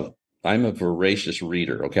I'm a voracious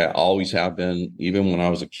reader. Okay. I always have been, even when I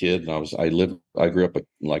was a kid. I grew up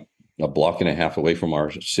like a block and a half away from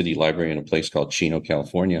our city library in a place called Chino,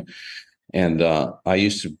 California. And I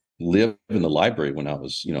used to live in the library when I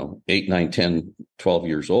was, 8, 9, 10, 12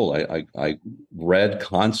 years old. I read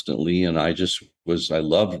constantly, and I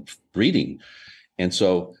loved reading. And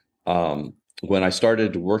so when I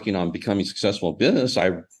started working on becoming successful in business,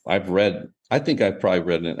 I think I've probably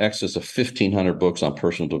read in excess of 1,500 books on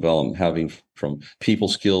personal development, having from people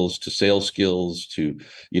skills to sales skills to,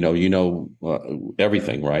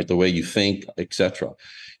 everything, right? The way you think, etc.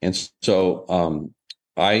 And so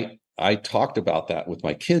I talked about that with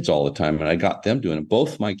my kids all the time, and I got them doing it.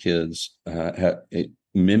 Both my kids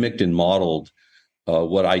mimicked and modeled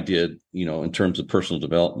what I did, in terms of personal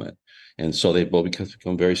development. And so they've both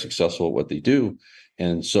become very successful at what they do.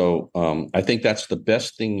 And so I think that's the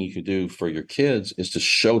best thing you could do for your kids, is to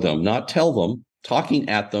show them, not tell them. Talking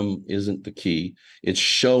at them isn't the key. It's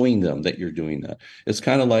showing them that you're doing that. It's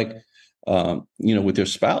kind of like, with your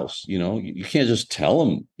spouse, you can't just tell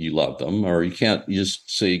them you love them, or you can't just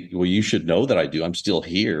say, well, you should know that I do. I'm still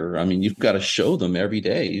here. I mean, you've got to show them every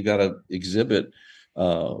day. You've got to exhibit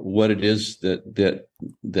what it is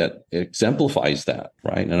that exemplifies that,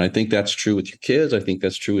 right? And I think that's true with your kids. I think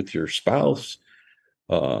that's true with your spouse.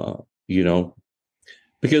 Uh, you know,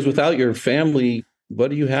 because without your family, what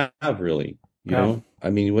do you have really? Yeah. I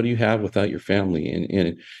mean, what do you have without your family?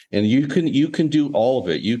 And you can do all of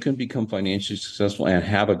it. You can become financially successful and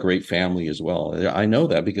have a great family as well. I know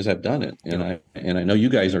that because I've done it, and I know you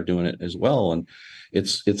guys are doing it as well. And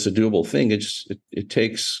it's a doable thing. It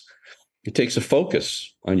takes a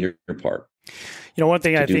focus on your part. One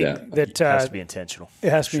thing I think that it has to be intentional.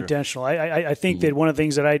 It has to be intentional. I think that one of the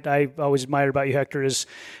things that I always admired about you, Hector, is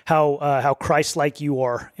how Christ-like you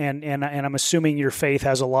are, and I'm assuming your faith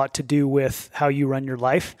has a lot to do with how you run your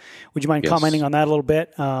life. Would you mind commenting on that a little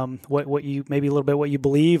bit? What you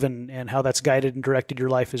believe, and how that's guided and directed your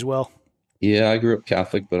life as well. Yeah, I grew up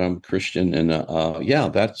Catholic, but I'm Christian, and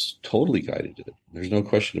that's totally guided it. There's no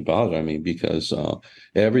question about it. I mean, because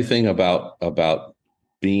everything about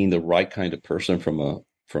being the right kind of person from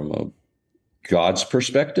a God's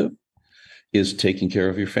perspective is taking care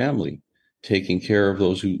of your family, taking care of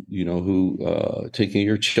those who taking care of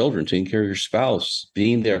your children, taking care of your spouse,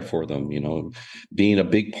 being there for them, being a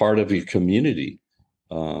big part of your community,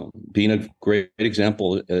 being a great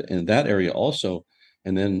example in that area also.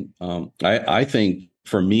 And then I think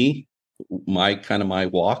for me, my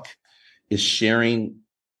walk is sharing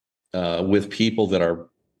with people that are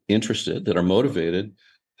interested, that are motivated,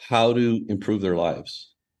 how to improve their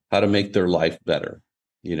lives, how to make their life better,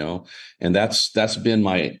 and that's been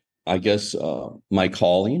my, I guess, my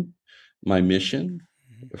calling, my mission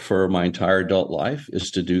for my entire adult life is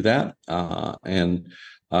to do that. And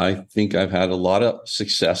I think I've had a lot of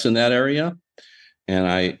success in that area. And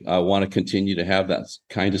I want to continue to have that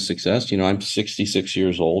kind of success. I'm 66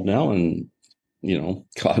 years old now, and,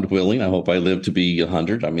 God willing, I hope I live to be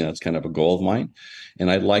 100. I mean, that's kind of a goal of mine. And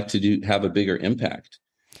I'd like to have a bigger impact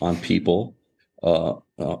on people,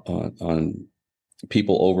 on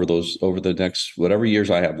people over the next whatever years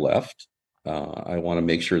I have left. I want to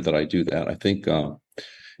make sure that I do that. I think, and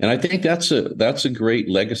I think that's a great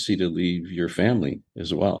legacy to leave your family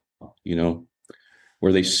as well.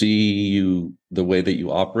 Where they see you, the way that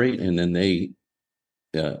you operate, and then they,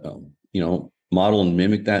 model and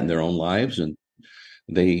mimic that in their own lives, and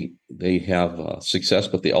they have success,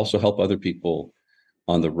 but they also help other people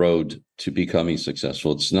on the road to becoming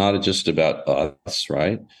successful. It's not just about us,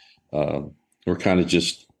 right? We're kind of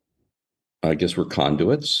just, I guess, we're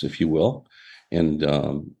conduits, if you will,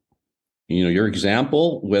 and your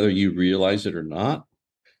example, whether you realize it or not,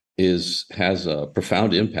 has a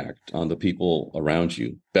profound impact on the people around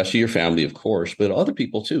you, especially your family, of course, but other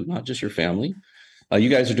people too, not just your family. You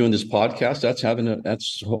guys are doing this podcast. That's having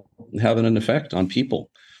an effect on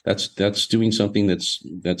people. That's doing something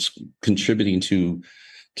that's contributing to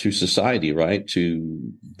society, right?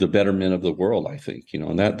 To the betterment of the world, I think,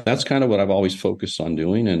 and that's kind of what I've always focused on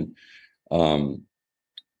doing. And,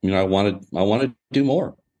 I want to do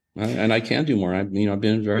more, and I can do more. I've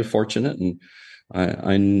been very fortunate, and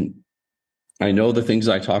I know the things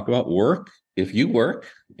I talk about work if you work.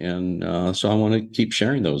 And so I want to keep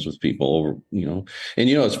sharing those with people, and,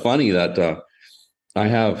 it's funny that I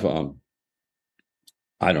have,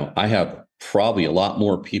 I have probably a lot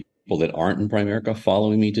more people that aren't in Primerica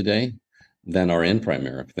following me today than are in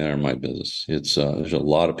Primerica, that are in my business. It's there's a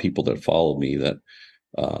lot of people that follow me that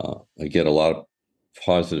I get a lot of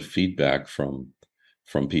positive feedback from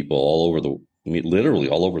people all over literally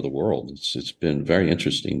all over the world. It's been very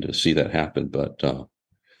interesting to see that happen. But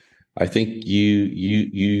I think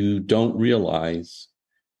you don't realize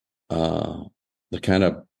the kind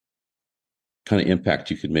of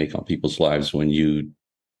impact you could make on people's lives when you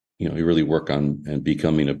you really work on and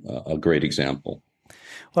becoming a great example.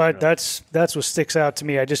 Well, that's what sticks out to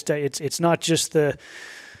me. It's not just the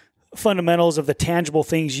fundamentals of the tangible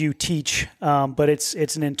things you teach, but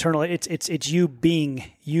it's an internal. It's you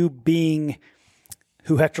being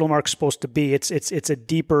who Hector Lamarque is supposed to be. It's a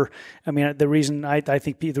deeper. I mean, the reason I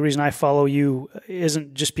think the reason I follow you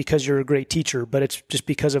isn't just because you're a great teacher, but it's just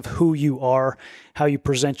because of who you are, how you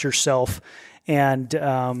present yourself, and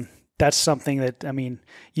that's something that, I mean,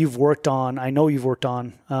 you've worked on. I know you've worked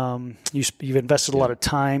on. You've invested a lot of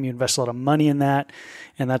time. You invest a lot of money in that,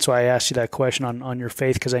 and that's why I asked you that question on your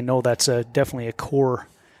faith, because I know that's definitely a core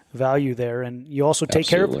value there. And you also take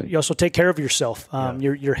care of yourself.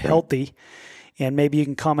 You're healthy. And maybe you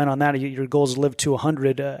can comment on that. Your goal is to live to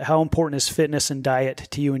 100. How important is fitness and diet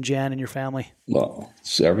to you and Jan and your family? Well,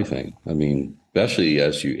 it's everything. I mean, especially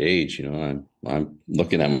as you age, I'm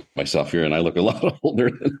looking at myself here, and I look a lot older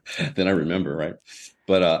than I remember, right?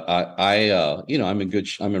 But I'm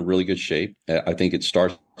in really good shape. I think it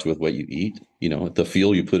starts with what you eat. The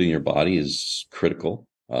fuel you put in your body is critical.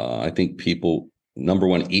 I think people, number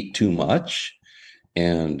one, eat too much.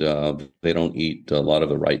 And they don't eat a lot of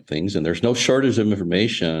the right things. And there's no shortage of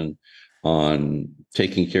information on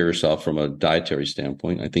taking care of yourself from a dietary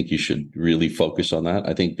standpoint. I think you should really focus on that.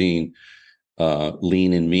 I think being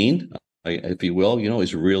lean and mean, if you will,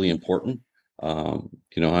 is really important. I'm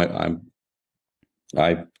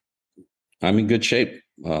in good shape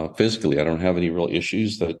physically. I don't have any real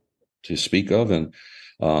issues to speak of, and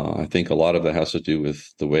I think a lot of that has to do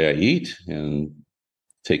with the way I eat and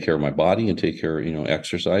take care of my body and take care of,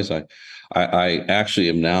 exercise. I actually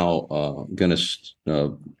am now going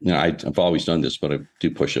to, I've always done this, but I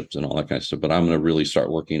do push-ups and all that kind of stuff, but I'm going to really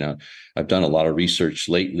start working on, I've done a lot of research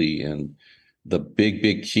lately, and the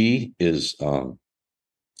big key is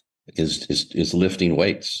lifting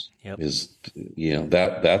weights. Yep.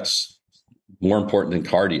 That's more important than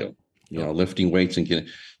cardio, lifting weights and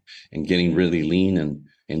getting really lean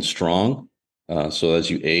and strong. So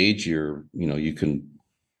as you age, you're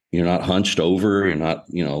not hunched over, you're not,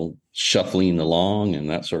 shuffling along and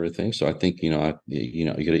that sort of thing. So I think, you got to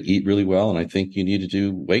eat really well. And I think you need to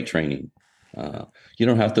do weight training. You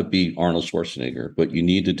don't have to be Arnold Schwarzenegger, but you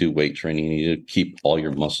need to do weight training. You need to keep all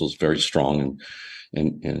your muscles very strong.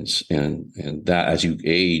 And that as you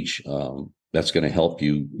age, that's going to help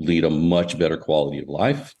you lead a much better quality of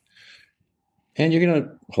life. And you're going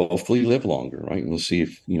to hopefully live longer, right? We'll see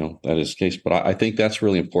if, that is the case. But I think that's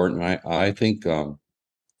really important. I think,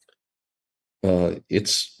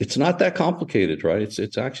 it's not that complicated, right?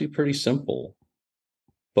 It's actually pretty simple,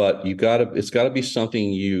 but it's got to be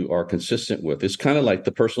something you are consistent with. It's kind of like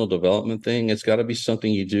the personal development thing. It's got to be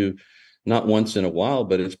something you do not once in a while,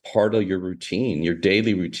 but it's part of your routine, your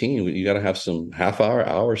daily routine. You got to have some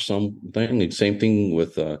hour, something. The same thing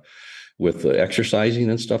with exercising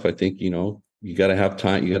and stuff. I think, you got to have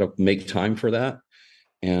time. You got to make time for that,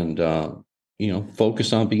 and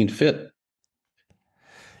focus on being fit.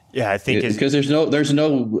 Yeah, I think because it's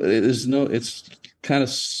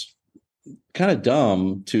kind of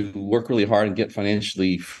dumb to work really hard and get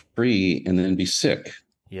financially free and then be sick,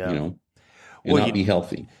 and not be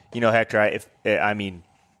healthy. Hector,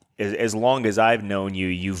 as long as I've known you,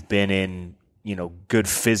 you've been in, good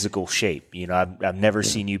physical shape. I've never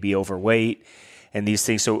seen you be overweight and these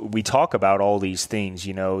things. So we talk about all these things,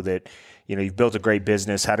 that, you've built a great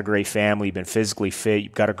business, had a great family, you've been physically fit,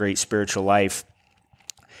 you've got a great spiritual life.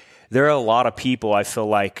 There are a lot of people, I feel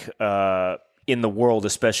like, in the world,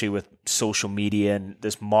 especially with social media and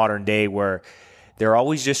this modern day, where they're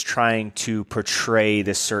always just trying to portray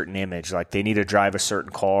this certain image. Like they need to drive a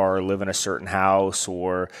certain car or live in a certain house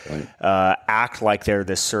or act like they're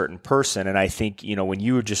this certain person. And I think, when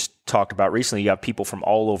you were just talked about recently, you have people from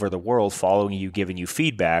all over the world following you, giving you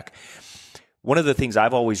feedback. One of the things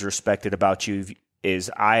I've always respected about you is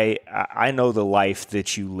I know the life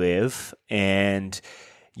that you live, and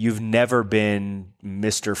you've never been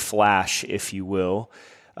Mr. Flash, if you will,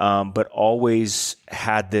 but always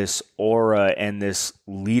had this aura and this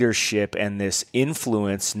leadership and this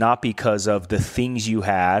influence, not because of the things you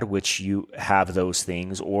had, which you have those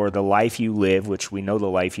things, or the life you live, which we know the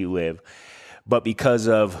life you live, but because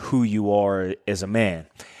of who you are as a man.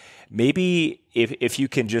 Maybe if you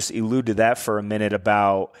can just allude to that for a minute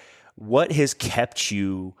about what has kept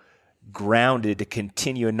you grounded to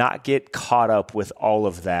continue and not get caught up with all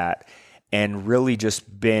of that, and really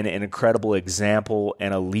just been an incredible example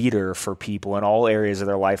and a leader for people in all areas of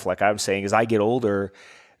their life. Like I'm saying, as I get older,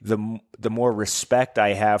 the more respect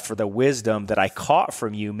I have for the wisdom that I caught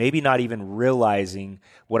from you, maybe not even realizing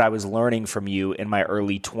what I was learning from you in my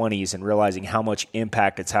early 20s and realizing how much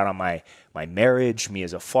impact it's had on my marriage, me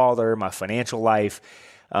as a father, my financial life.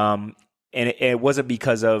 And it wasn't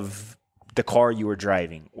because of the car you were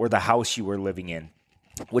driving or the house you were living in,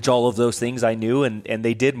 which all of those things I knew, and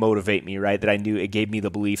they did motivate me, right? That I knew it gave me the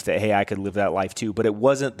belief that, hey, I could live that life too. But it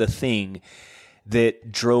wasn't the thing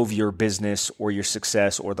that drove your business or your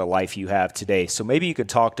success or the life you have today. So maybe you could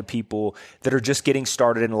talk to people that are just getting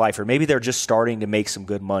started in life, or maybe they're just starting to make some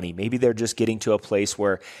good money. Maybe they're just getting to a place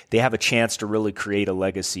where they have a chance to really create a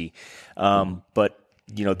legacy. But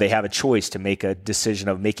they have a choice to make a decision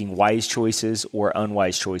of making wise choices or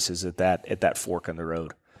unwise choices at that fork in the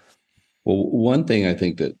road. Well, one thing I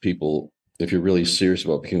think that people, if you're really serious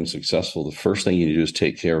about becoming successful, the first thing you need to do is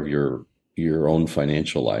take care of your own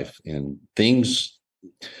financial life. And things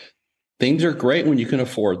are great when you can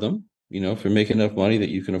afford them. If you're making enough money that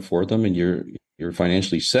you can afford them and you're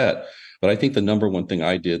financially set. But I think the number one thing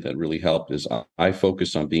I did that really helped is I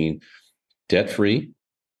focused on being debt-free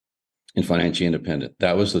and financially independent.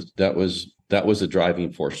 That was the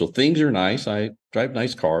driving force. So things are nice. I drive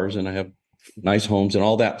nice cars and I have nice homes and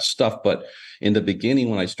all that stuff. But in the beginning,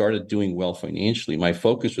 when I started doing well financially, my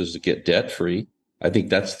focus was to get debt-free. I think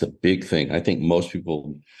that's the big thing. I think most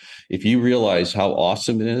people, if you realize how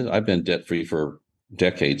awesome it is, I've been debt-free for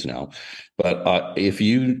decades now, but if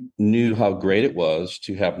you knew how great it was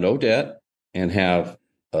to have no debt and have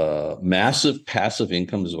massive passive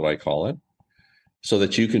income is what I call it, so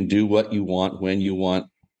that you can do what you want, when you want,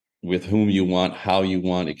 with whom you want, how you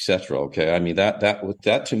want, etc. Okay, I mean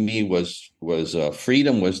that to me was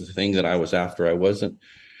freedom was the thing that I was after. I wasn't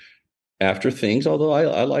after things, although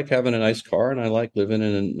I like having a nice car and I like living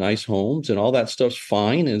in nice homes and all that stuff's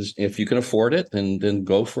fine. Is if you can afford it, then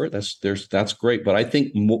go for it. That's great. But I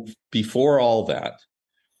think before all that,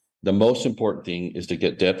 the most important thing is to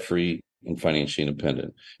get debt free and financially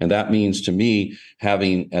independent. And that means to me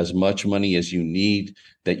having as much money as you need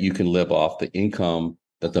that you can live off the income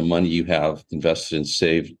that the money you have invested and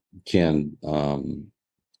saved can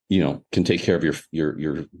take care of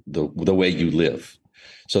the way you live.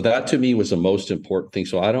 So that to me was the most important thing.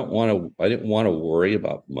 So I didn't want to worry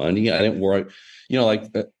about money. I didn't worry,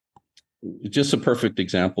 just a perfect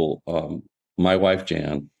example. My wife,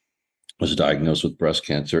 Jan, was diagnosed with breast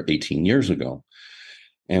cancer 18 years ago.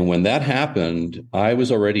 And when that happened, I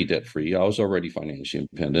was already debt free. I was already financially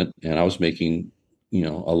independent and I was making, a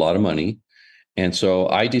lot of money. And so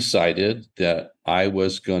I decided that I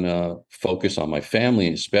was going to focus on my family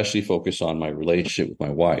and especially focus on my relationship with my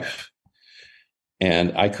wife.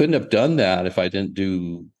 And I couldn't have done that if I didn't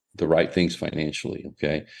do the right things financially.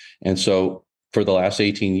 Okay. And so for the last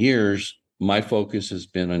 18 years, my focus has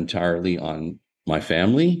been entirely on my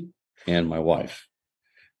family and my wife.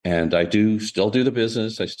 And I still do the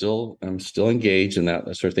business. I'm still engaged in that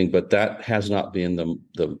sort of thing, but that has not been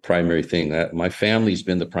the primary thing. That my family's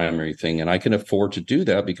been the primary thing. And I can afford to do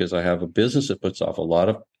that because I have a business that puts off a lot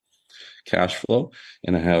of cash flow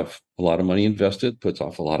and I have a lot of money invested, puts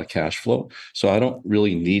off a lot of cash flow. So I don't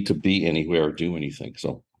really need to be anywhere or do anything.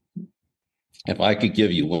 So if I could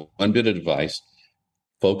give you one bit of advice,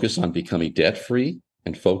 focus on becoming debt free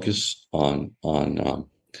and focus on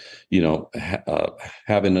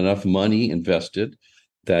having enough money invested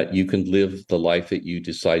that you can live the life that you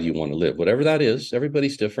decide you want to live, whatever that is.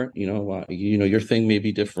 Everybody's different. Your thing may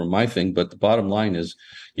be different from my thing, but the bottom line is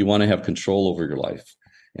you want to have control over your life.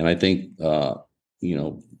 And I think,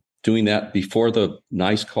 doing that before the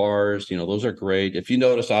nice cars, those are great. If you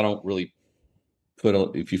notice, I don't really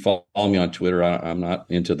if you follow me on Twitter, I'm not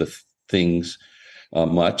into the things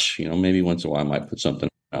much, maybe once in a while I might put something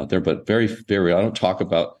out there, but very, very, I don't talk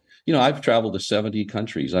about, I've traveled to 70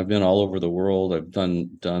 countries. I've been all over the world. I've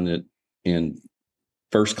done it in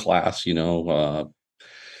first class,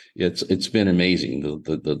 it's been amazing,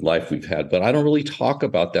 the life we've had, but I don't really talk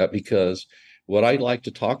about that because what I like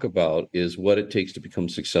to talk about is what it takes to become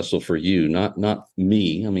successful for you, not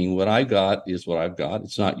me. I mean, what I got is what I've got.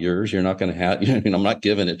 It's not yours. You're not going to have, I'm not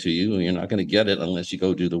giving it to you. You're not going to get it unless you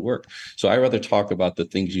go do the work. So I rather talk about the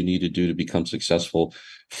things you need to do to become successful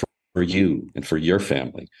for you and for your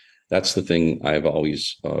family. That's the thing I've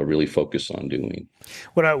always really focused on doing.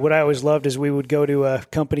 What I always loved is we would go to a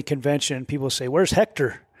company convention and people say, "Where's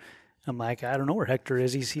Hector?" I'm like, I don't know where Hector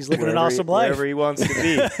is. He's living an awesome life. Wherever he wants to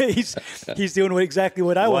be. he's doing exactly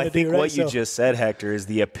what I want to do. I think what you just said, Hector, is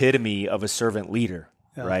the epitome of a servant leader,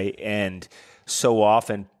 right? And so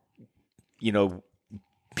often,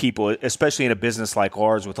 people, especially in a business like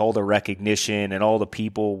ours with all the recognition and all the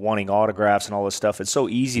people wanting autographs and all this stuff, it's so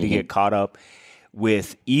easy to get caught up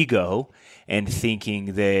with ego and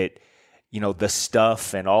thinking that, the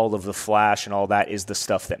stuff and all of the flash and all that is the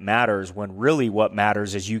stuff that matters, when really what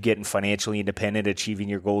matters is you getting financially independent, achieving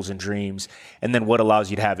your goals and dreams. And then what allows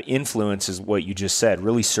you to have influence is what you just said,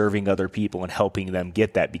 really serving other people and helping them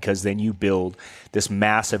get that, because then you build this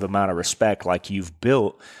massive amount of respect like you've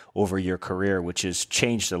built over your career, which has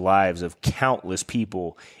changed the lives of countless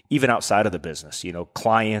people, even outside of the business.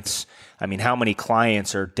 Clients, how many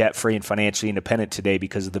clients are debt-free and financially independent today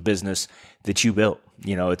because of the business that you built?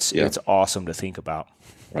 It's awesome to think about.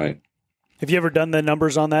 Right. Have you ever done the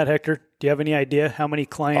numbers on that, Hector? Do you have any idea how many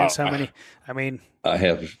clients, I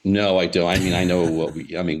have, no, I don't. I know what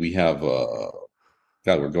we have,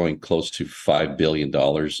 we're going close to $5 billion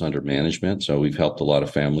under management. So we've helped a lot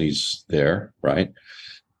of families there. Right.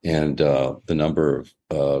 And the number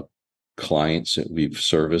of clients that we've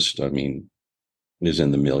serviced, is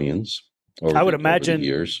in the millions. I would imagine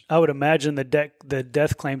years. I would imagine the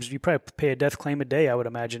death claims. You probably pay a death claim a day. I would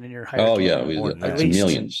imagine in your hierarchy. Oh yeah, it's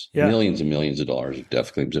millions and millions of dollars of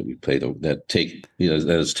death claims that we pay that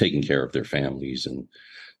is taking care of their families, and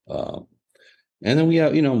then we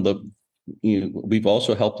have we've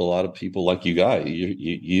also helped a lot of people like you guys,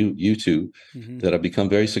 you two, that have become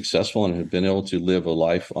very successful and have been able to live a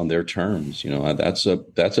life on their terms. That's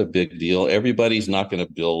a big deal. Everybody's not going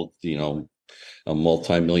to build a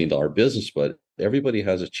multi-million-dollar business, but everybody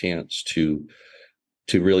has a chance to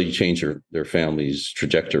really change their family's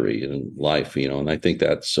trajectory in life, and I think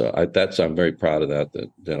I'm very proud of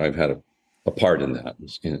that I've had a part in that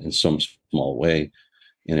in some small way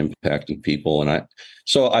in impacting people.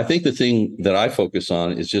 So I think the thing that I focus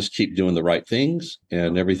on is just keep doing the right things,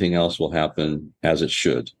 and everything else will happen as it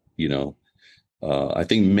should. I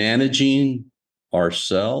think managing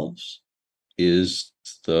ourselves is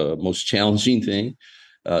the most challenging thing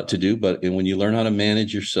to do, but when you learn how to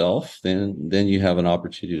manage yourself, then you have an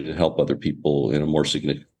opportunity to help other people in a more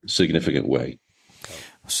significant way.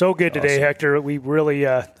 So good today, awesome. Hector. We really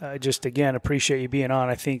just, again, appreciate you being on.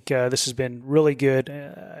 I think this has been really good.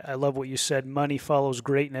 I love what you said. Money follows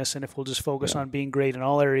greatness. And if we'll just focus on being great in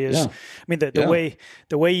all areas, the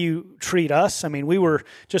way you treat us, we were,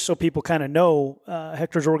 just so people kind of know,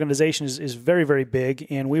 Hector's organization is very, very big.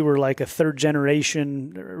 And we were like a third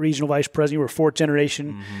generation regional vice president. You were fourth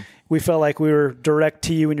generation. Mm-hmm. We felt like we were direct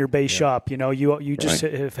to you in your base shop. You just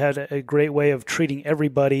have had a great way of treating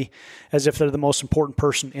everybody as if they're the most important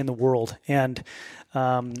person in the world. And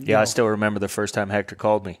I still remember the first time Hector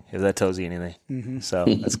called me, if that tells you anything. Mm-hmm. So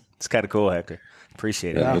it's kind of cool, Hector.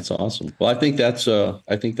 Appreciate it. Yeah, that's awesome. Well, I think that's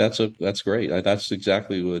great. That's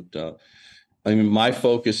exactly what my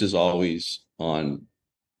focus is always on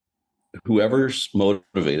whoever's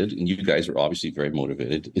motivated, and you guys are obviously very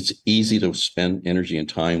motivated. It's easy to spend energy and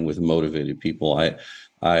time with motivated people.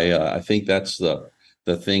 I think that's the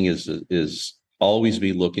thing is always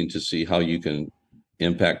be looking to see how you can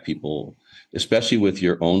impact people, especially with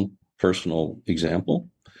your own personal example,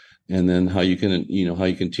 and then how you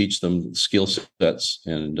can teach them skill sets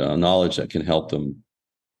and knowledge that can help them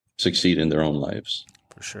succeed in their own lives.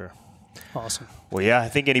 For sure. Awesome. Well, yeah, I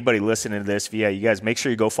think anybody listening to this, you guys make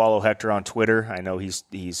sure you go follow Hector on Twitter. I know he's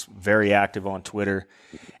very active on Twitter,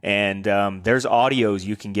 and there's audios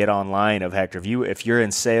you can get online of Hector. If you're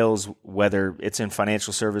in sales, whether it's in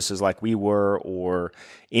financial services like we were or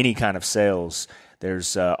any kind of sales,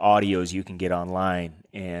 there's audios you can get online,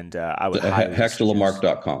 and I would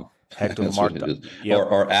HectorLamarque.com. Hector Lamarque, yep.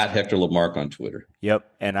 or at Hector Lamarque on Twitter. Yep,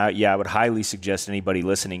 and I would highly suggest anybody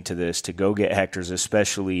listening to this to go get Hector's,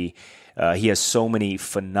 especially. He has so many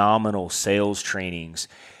phenomenal sales trainings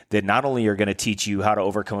that not only are going to teach you how to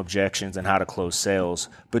overcome objections and how to close sales,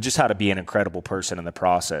 but just how to be an incredible person in the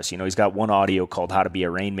process. He's got one audio called How to Be a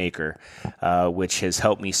Rainmaker, which has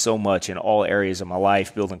helped me so much in all areas of my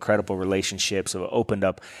life, build incredible relationships, have opened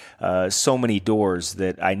up so many doors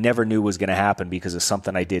that I never knew was going to happen because of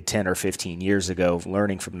something I did 10 or 15 years ago,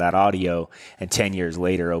 learning from that audio, and 10 years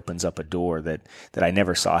later opens up a door that I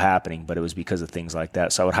never saw happening, but it was because of things like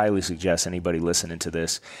that. So I would highly suggest anybody listening to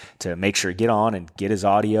this to make sure get on and get his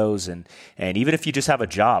audios, and even if you just have a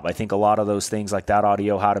job, I think a lot of those things like that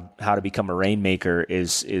audio, how to become a rainmaker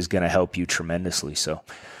is going to help you tremendously. So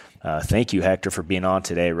thank you, Hector, for being on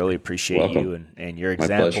today. Really appreciate you and your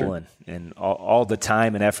example and all the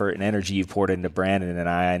time and effort and energy you've poured into Brandon and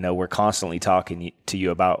I. I know we're constantly talking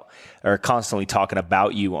about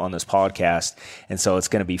you on this podcast, and so it's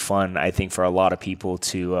going to be fun, I think, for a lot of people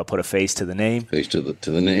to put a face to the name. Face to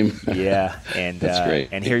the name. Yeah, and that's great.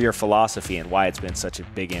 And hear your philosophy and why it's been such a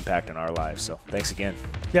big impact in our lives. So thanks again.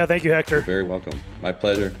 Yeah, thank you, Hector. You're very welcome. My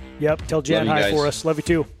pleasure. Yep. Tell Jan hi for us. Love you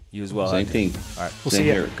too. You as well. Same Hector. thing. All right. We'll Same see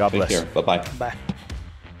you. here. God Take bless. care. Bye-bye. Bye.